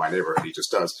comes into my neighborhood. He just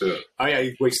does. Yeah. Oh, yeah,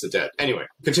 he wakes the dead. Anyway,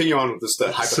 continue on with this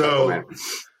hypothetical man.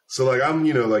 So, like, I'm,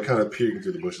 you know, like, kind of peeking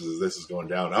through the bushes as this is going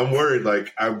down. I'm worried.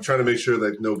 Like, I'm trying to make sure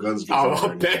that no guns get thrown.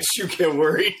 I'll bet you get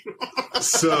worried.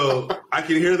 So, I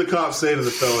can hear the cop say to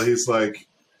the fella, he's like,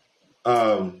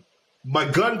 my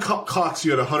gun clocks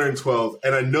you at 112,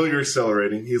 and I know you're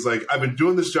accelerating. He's like, I've been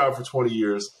doing this job for 20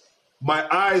 years. My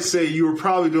eyes say you were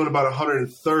probably doing about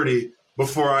 130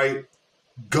 before I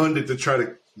gunned it to try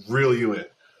to reel you in.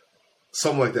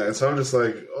 Something like that. And so I'm just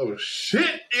like, oh,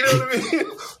 shit. You know what I mean?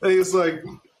 And he was like,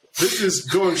 this is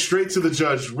going straight to the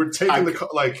judge. We're taking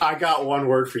I got one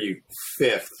word for you.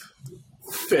 Fifth,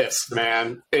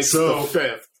 man. It's the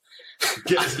fifth.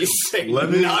 You say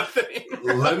nothing.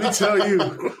 Let me tell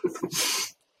you.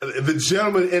 The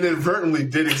gentleman inadvertently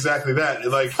did exactly that.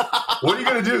 Like, what are you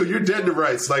going to do? You're dead to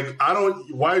rights. Like,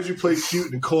 why did you play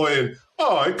cute and coy and,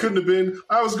 it couldn't have been,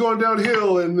 I was going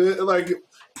downhill and, like,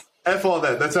 F all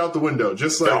that. That's out the window.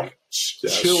 Just, like,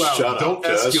 chill out. Don't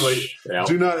escalate.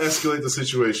 Do not escalate the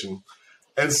situation.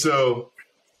 And so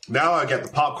now I got the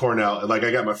popcorn out. And, like,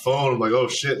 I got my phone. I'm like, oh,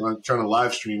 shit. And I'm trying to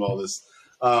live stream all this.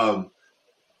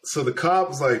 So the cop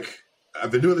was like, I've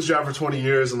been doing this job for 20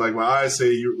 years, and like my eyes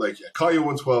say you like I call you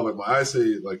 112, like my eyes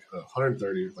say like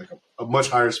 130, like a much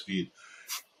higher speed.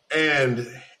 And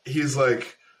he's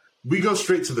like, we go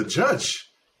straight to the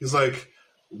judge. He's like,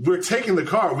 we're taking the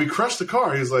car, we crushed the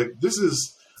car. He's like, this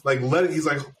is like he's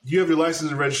like, you have your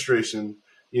license and registration,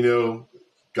 you know.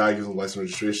 Guy gives him license and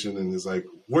registration, and he's like,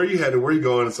 where are you headed? Where are you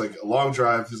going? It's like a long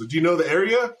drive. He's like, do you know the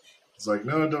area? He's like,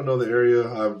 no, I don't know the area.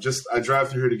 I drive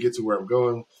through here to get to where I'm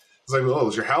going. It's like, oh,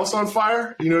 is your house on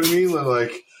fire? You know what I mean?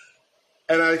 Like,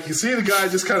 and I can see the guy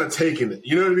just kind of taking it.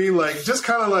 You know what I mean? Like, just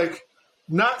kind of like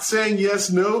not saying yes,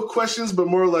 no questions, but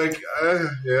more like,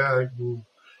 yeah,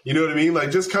 you know what I mean?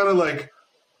 Like, just kind of like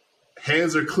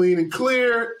hands are clean and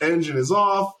clear, engine is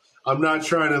off. I'm not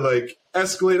trying to like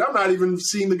escalate. I'm not even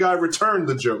seeing the guy return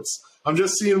the jokes. I'm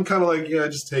just seeing him kind of like, yeah,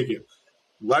 just take it.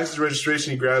 License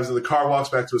registration, he grabs it. The car walks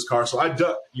back to his car. So I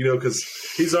duck, you know, because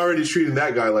he's already treating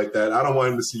that guy like that. I don't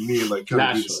want him to see me and like kind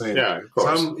of do the same. Yeah, of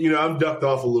course. So I'm ducked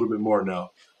off a little bit more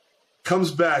now. Comes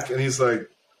back and he's like,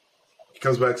 he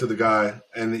comes back to the guy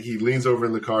and he leans over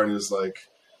in the car and he's like,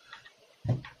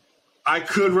 I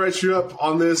could write you up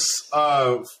on this,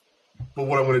 but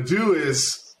what I'm going to do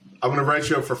is I'm going to write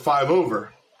you up for 5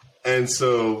 over. And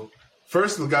so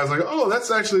first, the guy's like, oh, that's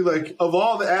actually like, of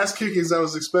all the ass kickings I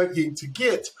was expecting to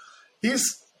get,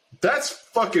 that's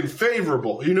fucking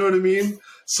favorable. You know what I mean?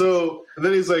 So, and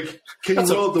then he's like, can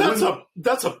you roll up the window?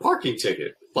 That's a parking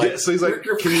ticket. Like, yeah, so he's like,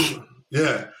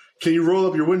 can you roll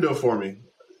up your window for me?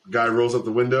 Guy rolls up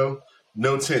the window,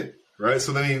 no tint, right?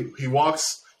 So then he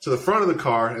walks to the front of the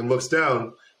car and looks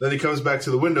down. Then he comes back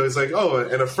to the window. He's like, oh,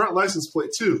 and a front license plate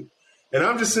too. And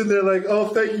I'm just sitting there like, oh,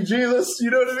 thank you, Jesus.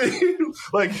 You know what I mean?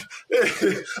 Like,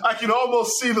 I can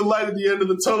almost see the light at the end of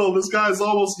the tunnel. This guy's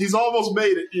he's almost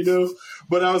made it, you know?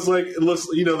 But I was like, it looks,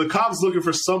 you know, the cop's looking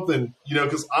for something, you know,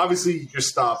 because obviously you're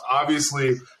stopped.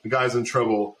 Obviously the guy's in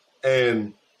trouble.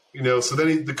 And, you know, so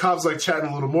then the cop's like chatting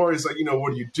a little more. He's like, you know,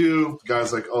 what do you do? The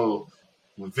guy's like, oh,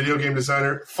 I'm a video game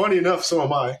designer. Funny enough, so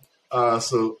am I.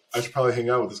 So I should probably hang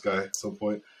out with this guy at some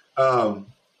point.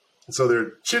 So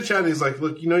they're chit-chatting. He's like,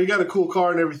 look, you know, you got a cool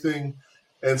car and everything.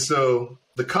 And so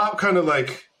the cop kind of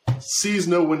like sees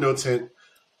no window tint.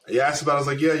 He asked about it. I was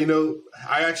like, yeah, you know,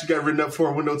 I actually got written up for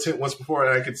a window tint once before,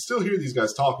 and I could still hear these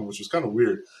guys talking, which was kind of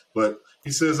weird. But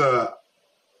he says,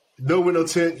 no window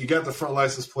tint. You got the front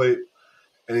license plate.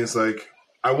 And he's like,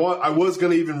 I was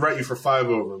going to even write you for 5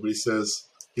 over. But he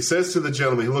says to the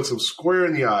gentleman, he looks him square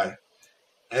in the eye.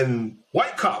 And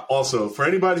white cop also, for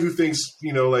anybody who thinks,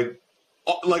 you know, like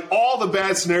all the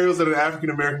bad scenarios that an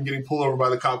African-American getting pulled over by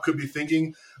the cop could be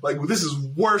thinking, like, this is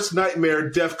worst nightmare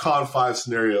DEFCON 5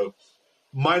 scenario,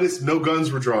 minus no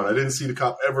guns were drawn. I didn't see the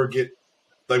cop ever get,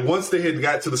 like, once they had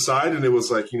got to the side and it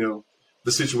was like, you know,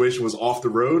 the situation was off the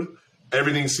road,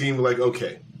 everything seemed like,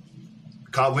 okay.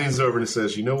 The cop leans over and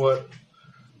says, you know what?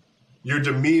 Your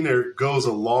demeanor goes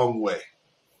a long way.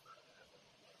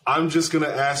 I'm just going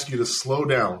to ask you to slow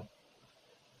down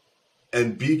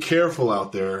and be careful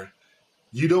out there.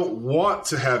 You don't want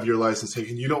to have your license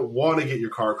taken. You don't want to get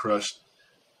your car crushed.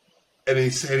 And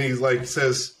he's like,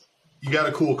 says, you got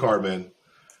a cool car, man.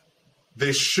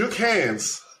 They shook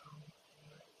hands,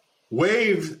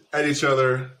 waved at each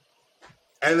other,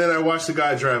 and then I watched the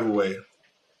guy drive away.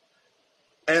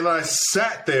 And I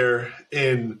sat there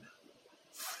in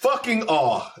fucking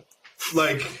awe.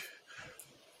 Like,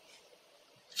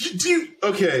 do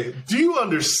you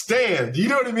understand? Do you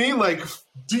know what I mean? Like,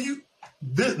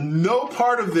 no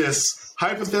part of this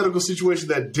hypothetical situation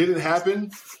that didn't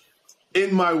happen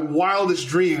in my wildest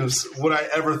dreams would I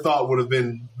ever thought would have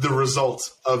been the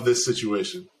result of this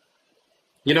situation.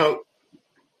 You know,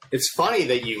 it's funny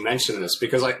that you mentioned this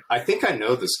because I think I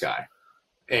know this guy.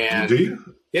 And do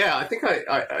you? Yeah, I think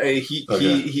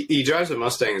he drives a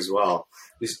Mustang as well.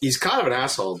 He's kind of an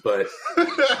asshole, but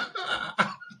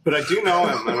but I do know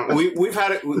him. And we've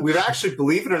actually,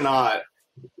 believe it or not,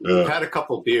 we've had a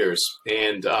couple beers,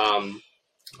 and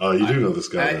you do know this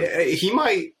guy. He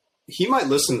might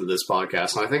listen to this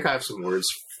podcast, and I think I have some words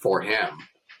for him.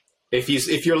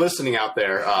 If you're listening out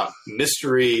there,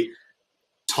 mystery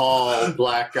tall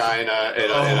black guy in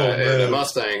a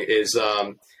Mustang is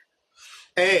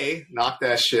A, knock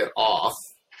that shit off.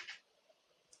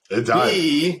 It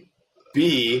died.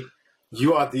 B,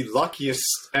 you are the luckiest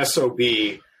SOB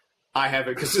I have,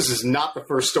 because this is not the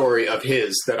first story of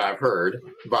his that I've heard,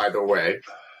 by the way,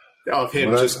 of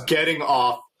him just getting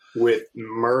off with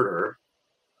murder.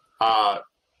 I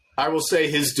will say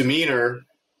his demeanor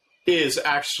is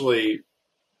actually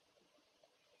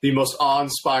the most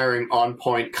awe-inspiring,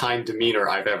 on-point, kind demeanor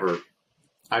I've ever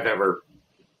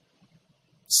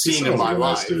seen in my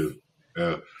life. Dude.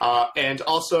 Yeah. And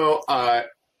also,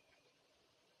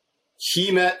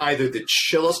 he met either the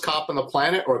chillest cop on the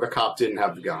planet or the cop didn't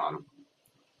have the gun on him.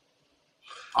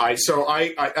 I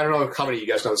don't know how many of you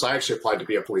guys know this. I actually applied to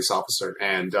be a police officer,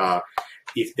 and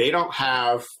if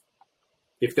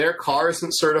their car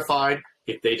isn't certified,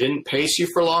 if they didn't pace you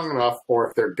for long enough, or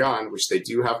if their gun, which they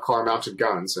do have car-mounted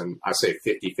guns, and I say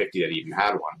 50-50 that even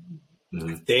had one,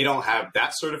 if they don't have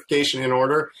that certification in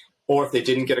order, or if they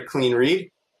didn't get a clean read,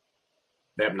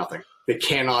 they have nothing. They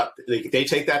cannot. They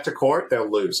take that to court, they'll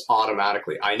lose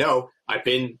automatically. I know.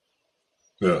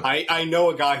 Yeah. I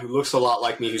know a guy who looks a lot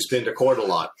like me who's been to court a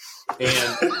lot, and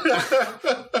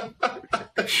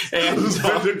who's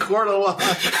been to court a lot,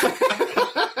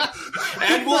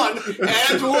 and won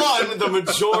the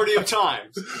majority of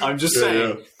times. I'm just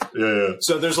saying. Yeah.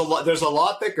 So there's a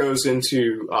lot that goes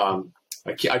into.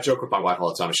 I joke with my wife all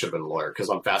the time. I should have been a lawyer because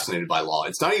I'm fascinated by law.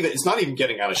 It's not even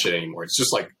getting out of shit anymore. It's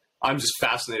just like I'm just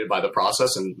fascinated by the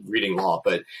process and reading law.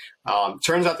 But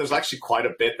turns out there's actually quite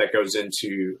a bit that goes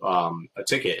into a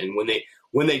ticket. And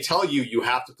when they tell you you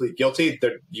have to plead guilty,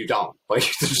 you don't. Like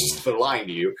they're lying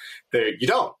to you. You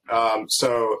don't.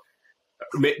 So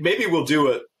maybe we'll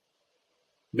do a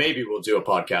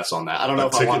podcast on that. I don't know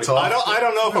if I want to. I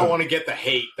don't know if I want to get the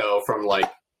hate though from like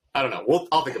I don't know.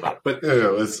 I'll think about it. But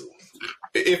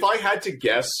if I had to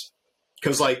guess,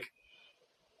 because like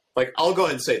I'll go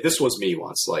ahead and say this was me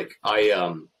once. Like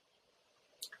I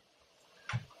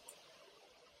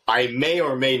may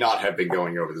or may not have been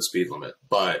going over the speed limit,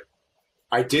 but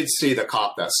I did see the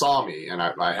cop that saw me, and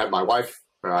I had my wife.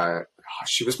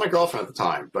 She was my girlfriend at the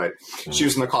time, but she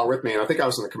was in the car with me, and I think I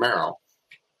was in the Camaro,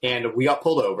 and we got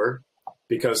pulled over,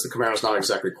 because the Camaro's not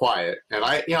exactly quiet. And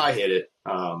I hit it.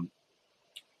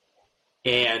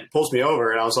 And pulls me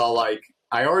over, and I was all like,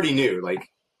 I already knew, like,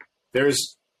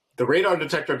 the radar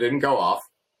detector didn't go off.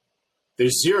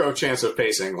 There's zero chance of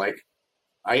pacing. Like,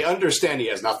 I understand he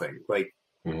has nothing. Like,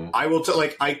 I will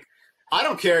I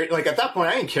don't care. Like, at that point,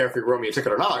 I didn't care if he wrote me a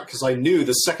ticket or not, because I knew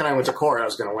the second I went to court, I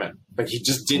was going to win. Like, he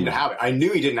just didn't have it. I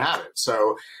knew he didn't have it.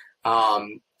 So,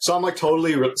 so I'm like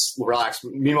totally relaxed.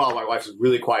 Meanwhile, my wife is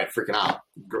really quiet, freaking out.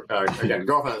 Again,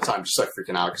 girlfriend at the time, just like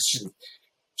freaking out because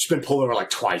she's been pulled over like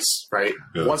twice, right?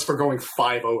 Yeah. Once for going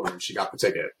 5 over, and she got the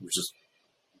ticket, which is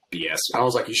BS. I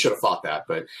was like, you should have thought that,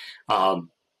 but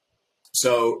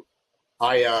so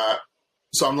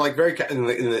I'm like and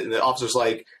the officer's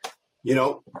like, you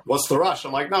know, what's the rush?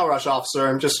 I'm like, no rush, officer.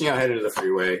 I'm just, headed to the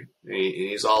freeway. And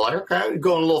he's all like, okay,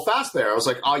 going a little fast there. I was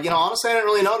like, oh, honestly, I didn't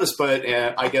really notice, but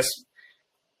I guess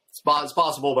it's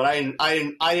possible, but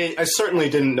I certainly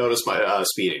didn't notice my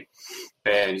speeding.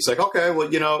 And he's like, okay, well,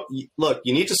 look,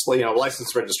 you need to slow,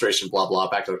 license, registration, blah, blah,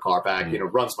 back to the car, back,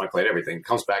 runs my plate, everything,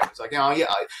 comes back. He's like, yeah,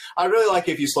 I really like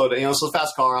it if you slowed it. It's a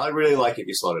fast car. I really like it if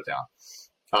you slowed it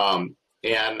down.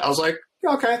 And I was like,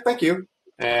 okay, thank you.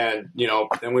 And,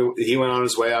 then he went on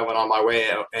his way. I went on my way.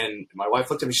 And my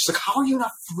wife looked at me. She's like, how are you not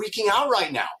freaking out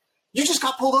right now? You just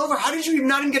got pulled over. How did you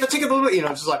not even get the ticket?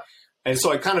 Just like, and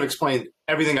so I kind of explained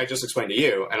everything I just explained to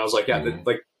you. And I was like, yeah,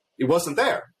 it wasn't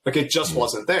there. Like, it just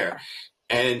wasn't there.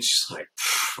 And she's like,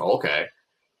 okay.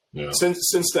 Yeah.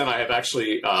 Since then, I have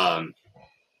actually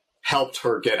helped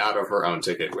her get out of her own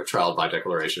ticket with trial by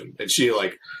declaration. And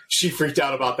she freaked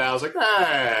out about that. I was like,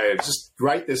 hey, just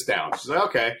write this down. She's like,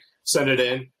 okay. Send it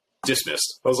in.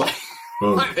 Dismissed. I was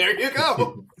like, there you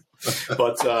go.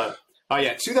 But, to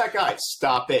that guy,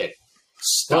 stop it.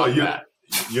 Stop that.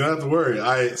 You don't have to worry.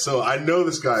 I know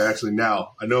this guy actually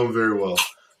now. I know him very well.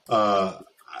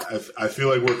 I feel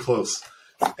like we're close.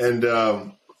 And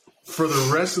for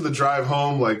the rest of the drive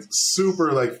home, like,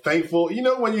 super, like, thankful.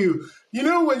 When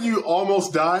you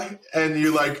almost die and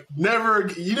you, like, never,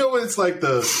 when it's like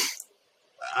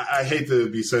I hate to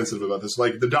be sensitive about this.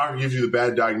 Like, the doctor gives you the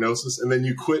bad diagnosis, and then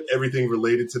you quit everything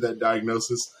related to that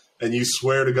diagnosis, and you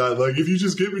swear to God, like, if you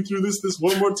just get me through this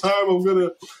one more time, I'm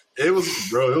gonna. It was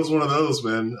one of those,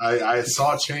 man. I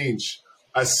saw change.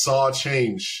 I saw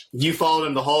change. You followed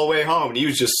him the whole way home, and he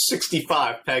was just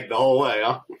 65 pegged the whole way,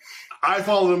 huh? I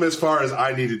followed him as far as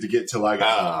I needed to get till I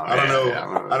got home. I don't know.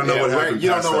 I don't know what happened. You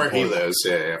don't know where he lives.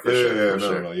 Yeah, for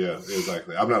sure. Yeah,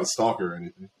 exactly. I'm not a stalker or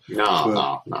anything.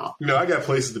 No. I got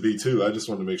places to be too. I just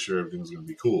wanted to make sure everything was going to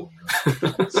be cool.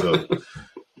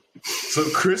 So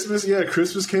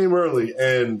Christmas came early,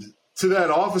 and to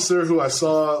that officer who I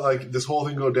saw like this whole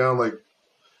thing go down, like,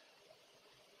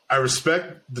 I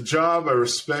respect the job, I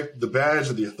respect the badge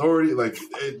of the authority. Like,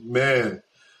 man,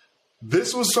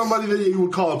 this was somebody that you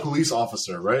would call a police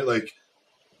officer, right? Like,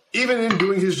 even in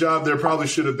doing his job, there probably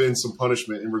should have been some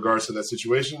punishment in regards to that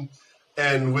situation.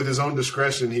 And with his own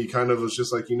discretion, he kind of was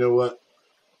just like, you know what?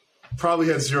 Probably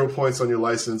had 0 points on your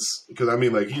license because,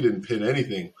 he didn't pin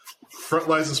anything. Front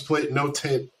license plate, no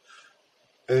tint.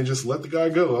 And he just let the guy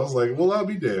go. I was like, well, I'll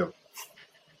be damned.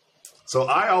 So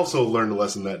I also learned a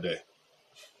lesson that day.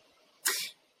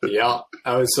 Yeah,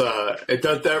 I was.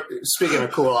 Speaking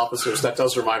of cool officers, that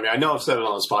does remind me. I know I've said it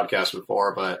on this podcast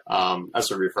before, but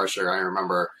as a refresher, I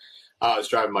remember I was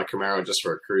driving my Camaro just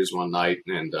for a cruise one night,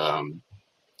 and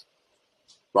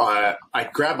I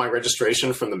grabbed my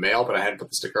registration from the mail, but I hadn't put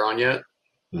the sticker on yet,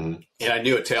 and I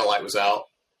knew a taillight was out,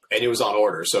 and it was on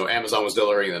order, so Amazon was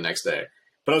delivering the next day.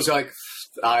 But I was like,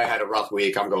 I had a rough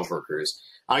week. I'm going for a cruise.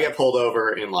 I get pulled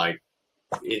over in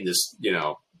this,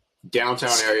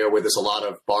 downtown area where there's a lot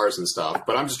of bars and stuff,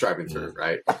 but I'm just driving through,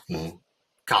 right?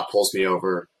 Cop pulls me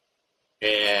over,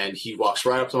 and he walks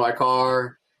right up to my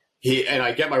car. And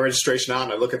I get my registration out,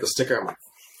 and I look at the sticker. I'm like,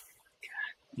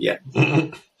 yeah.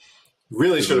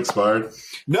 Really should have expired.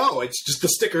 No, it's just the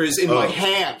sticker is in my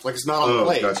hand, like it's not on the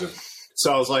plate. Gotcha.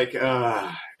 So I was like,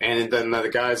 and then the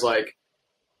guy's like,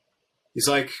 he's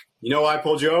like, you know why I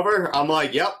pulled you over? I'm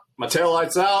like, yep. My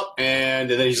taillight's out, and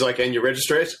then he's like, and your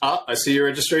registration? I see your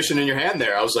registration in your hand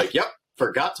there. I was like, yep,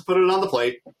 forgot to put it on the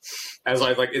plate. I was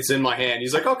like, it's in my hand.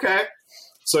 He's like, okay.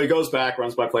 So he goes back,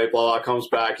 runs my plate, blah, blah, comes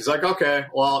back. He's like, okay,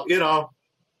 well,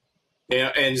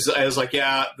 and I was like,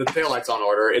 yeah, the taillight's on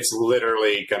order. It's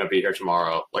literally going to be here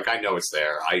tomorrow. Like, I know it's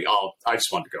there. I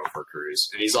just want to go for a cruise.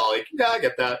 And he's all like, yeah, I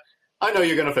get that. I know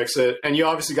you're going to fix it. And you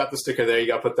obviously got the sticker there. You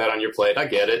got to put that on your plate. I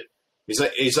get it. He's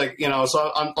like,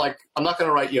 so I'm like, I'm not going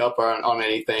to write you up on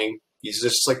anything. He's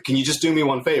just like, can you just do me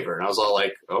one favor? And I was all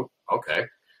like, oh, okay.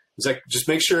 He's like, just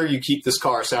make sure you keep this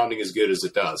car sounding as good as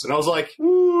it does. And I was like,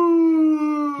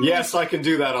 Yes, I can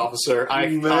do that, officer. I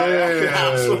can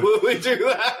absolutely do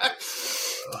that.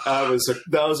 That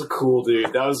was a cool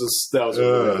dude. That was a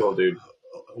really cool dude.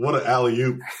 What an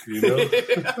alley-oop, you know?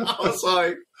 I was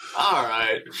like, all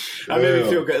right. That made me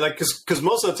feel good. Like, because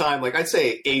most of the time, like, I'd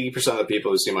say 80% of the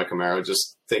people who see my Camaro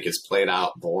just think it's played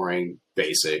out, boring,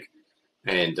 basic.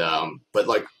 And, but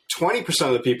like 20%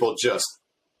 of the people just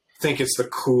think it's the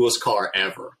coolest car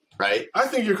ever. Right? I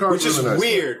think your car is really nice,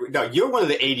 weird. No, you're one of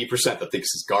the 80% that thinks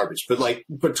it's garbage. But 20%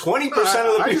 of the people,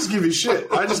 I just give you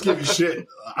shit.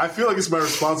 I feel like it's my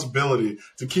responsibility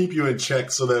to keep you in check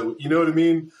so that, you know what I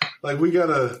mean? Like, we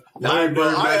gotta Larry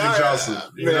Bird, Magic Johnson.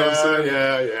 You know what I'm saying?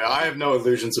 Yeah. I have no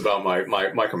illusions about my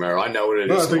Camaro. I know what it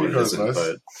is. I think your car's nice.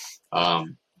 But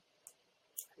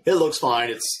it looks fine.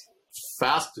 It's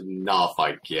fast enough,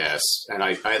 I guess. And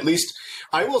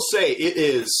I will say it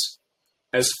is.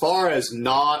 As far as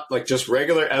not like just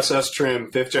regular SS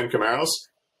trim 5th gen Camaros,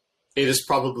 it is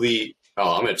probably,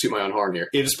 I'm going to toot my own horn here.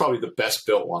 It is probably the best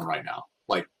built one right now.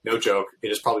 Like, no joke.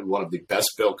 It is probably one of the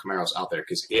best built Camaros out there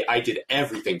because I did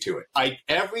everything to it.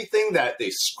 Everything that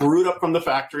they screwed up from the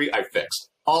factory, I fixed.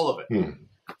 All of it.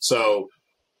 So,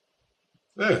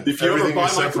 if you ever buy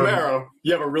my Camaro,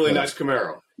 you have a really nice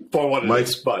Camaro for what it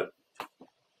is. But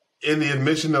in the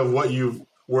admission of what you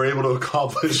were able to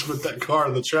accomplish with that car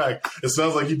on the track, it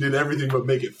sounds like you did everything but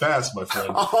make it fast, my friend.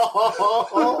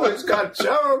 Oh, he's got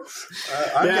jokes.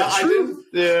 I didn't.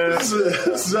 Yeah, this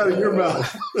is out of your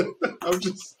mouth. I'm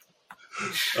just.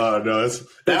 No, it's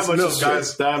that much, no,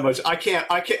 guys. That much. I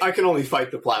can only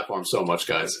fight the platform so much,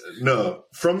 guys. No,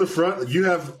 from the front, you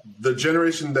have the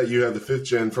generation that you have, the 5th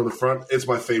gen. From the front, it's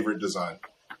my favorite design.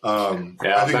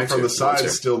 I think from the side,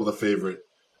 it's still the favorite.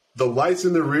 The lights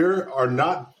in the rear are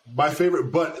not my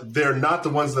favorite, but they're not the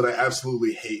ones that I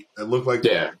absolutely hate. That look like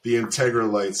the Integra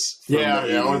lights. Or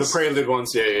the Prelude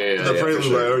ones. The Prelude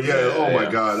light. Oh my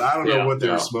God, I don't know what they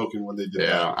were smoking when they did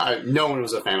that. No one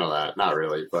was a fan of that. Not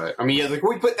really, but I mean, like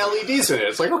we put LEDs in it.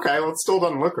 It's like, okay, well, it still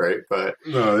doesn't look great, but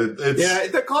no,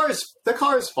 the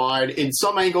car is fine. In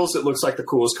some angles, it looks like the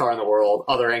coolest car in the world.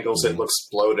 Other angles, it looks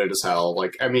bloated as hell.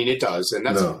 Like, I mean, it does, and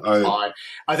that's fine.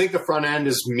 I think the front end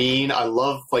is mean. I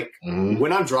love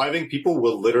when I'm driving, people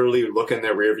will literally look in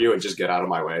their rear view and just get out of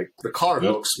my way. The car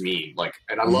looks mean,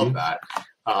 and I love that.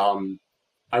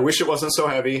 I wish it wasn't so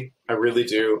heavy. I really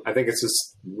do. I think it's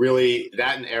just really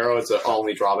that and aero is the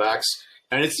only drawbacks.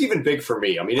 And it's even big for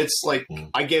me. I mean, it's like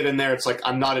I get in there. It's like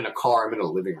I'm not in a car. I'm in a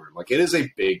living room. Like, it is a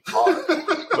big car.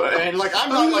 I'm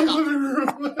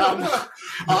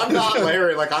not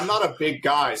Larry. Like, I'm not a big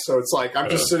guy. So it's like I'm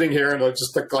just sitting here and I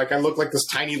look like this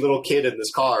tiny little kid in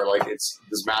this car. Like, it's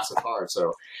this massive car.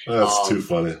 So that's too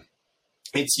funny.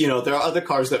 It's there are other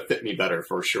cars that fit me better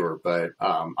for sure. But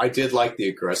I did like the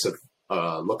aggressive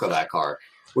look of that car,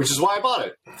 which is why I bought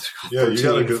it.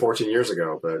 14 years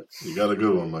ago. But you got a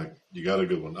good one, Mike. You got a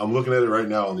good one. I'm looking at it right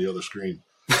now on the other screen.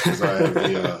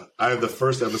 I have the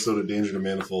first episode of Danger to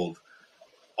Manifold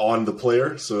on the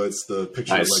player, so it's the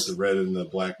picture of the red and the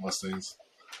black Mustangs.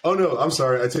 Oh no, I'm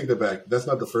sorry, I take that back. That's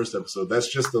not the first episode.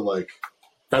 That's just the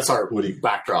That's our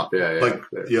backdrop.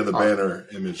 The banner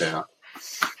image. Yeah.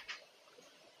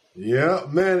 Yeah,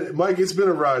 man, Mike, it's been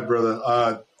a ride,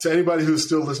 brother. To anybody who's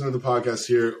still listening to the podcast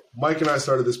here, Mike and I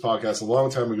started this podcast a long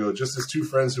time ago, just as two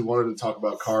friends who wanted to talk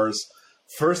about cars.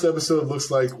 First episode looks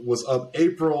like was up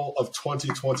April of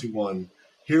 2021.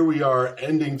 Here we are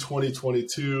ending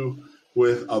 2022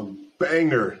 with a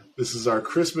banger. This is our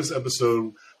Christmas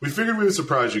episode. We figured we would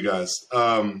surprise you guys.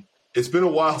 It's been a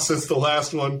while since the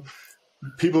last one.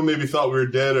 People maybe thought we were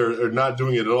dead or not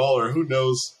doing it at all, or who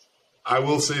knows. I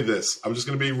will say this. I'm just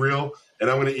going to be real, and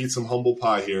I'm going to eat some humble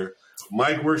pie here.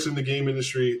 Mike works in the game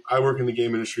industry. I work in the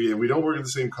game industry, and we don't work at the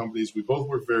same companies. We both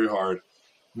work very hard.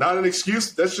 Not an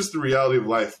excuse. That's just the reality of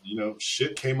life.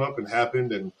 Shit came up and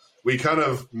happened, and we kind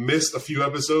of missed a few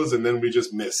episodes, and then we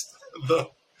just missed.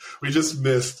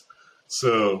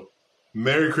 So,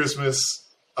 Merry Christmas.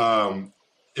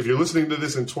 If you're listening to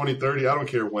this in 2030, I don't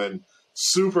care when.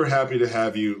 Super happy to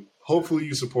have you. Hopefully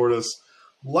you support us.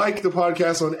 Like the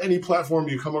podcast on any platform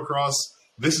you come across.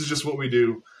 This is just what we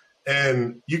do.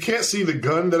 And you can't see the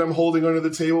gun that I'm holding under the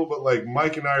table, but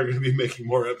Mike and I are going to be making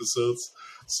more episodes.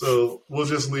 So we'll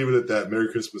just leave it at that.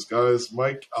 Merry Christmas, guys.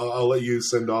 Mike, I'll let you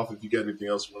send off if you got anything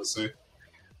else you want to say.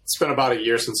 It's been about a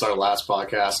year since our last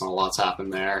podcast, and a lot's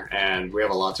happened there. And we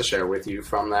have a lot to share with you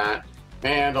from that.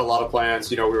 And a lot of plans.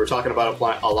 We were talking about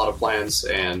a lot of plans,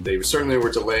 and they certainly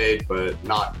were delayed, but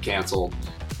not canceled.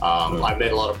 I've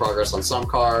made a lot of progress on some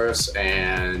cars,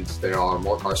 and there are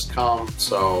more cars to come.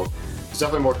 So there's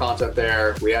definitely more content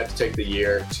there. We had to take the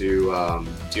year to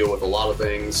deal with a lot of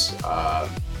things.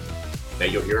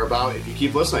 that you'll hear about if you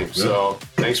keep listening. Yeah. So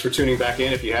thanks for tuning back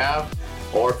in if you have,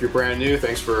 or if you're brand new,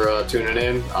 thanks for tuning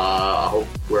in. I hope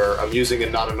we're amusing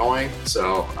and not annoying.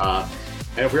 So,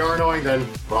 and if we are annoying, then,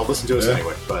 well, listen to us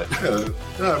anyway. But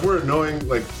if we're annoying,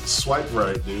 like, swipe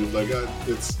right, dude. Like,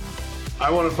 I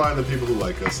want to find the people who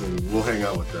like us, and we'll hang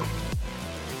out with them.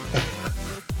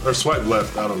 Or swipe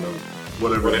left, I don't know.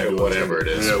 Whatever it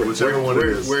is. Yeah, whichever one it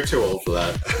is. We're too old for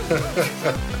that.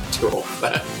 Too old for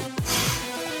that.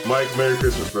 Mike, Merry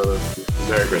Christmas, brother.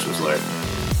 Merry Christmas, Larry.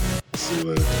 See you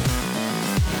later.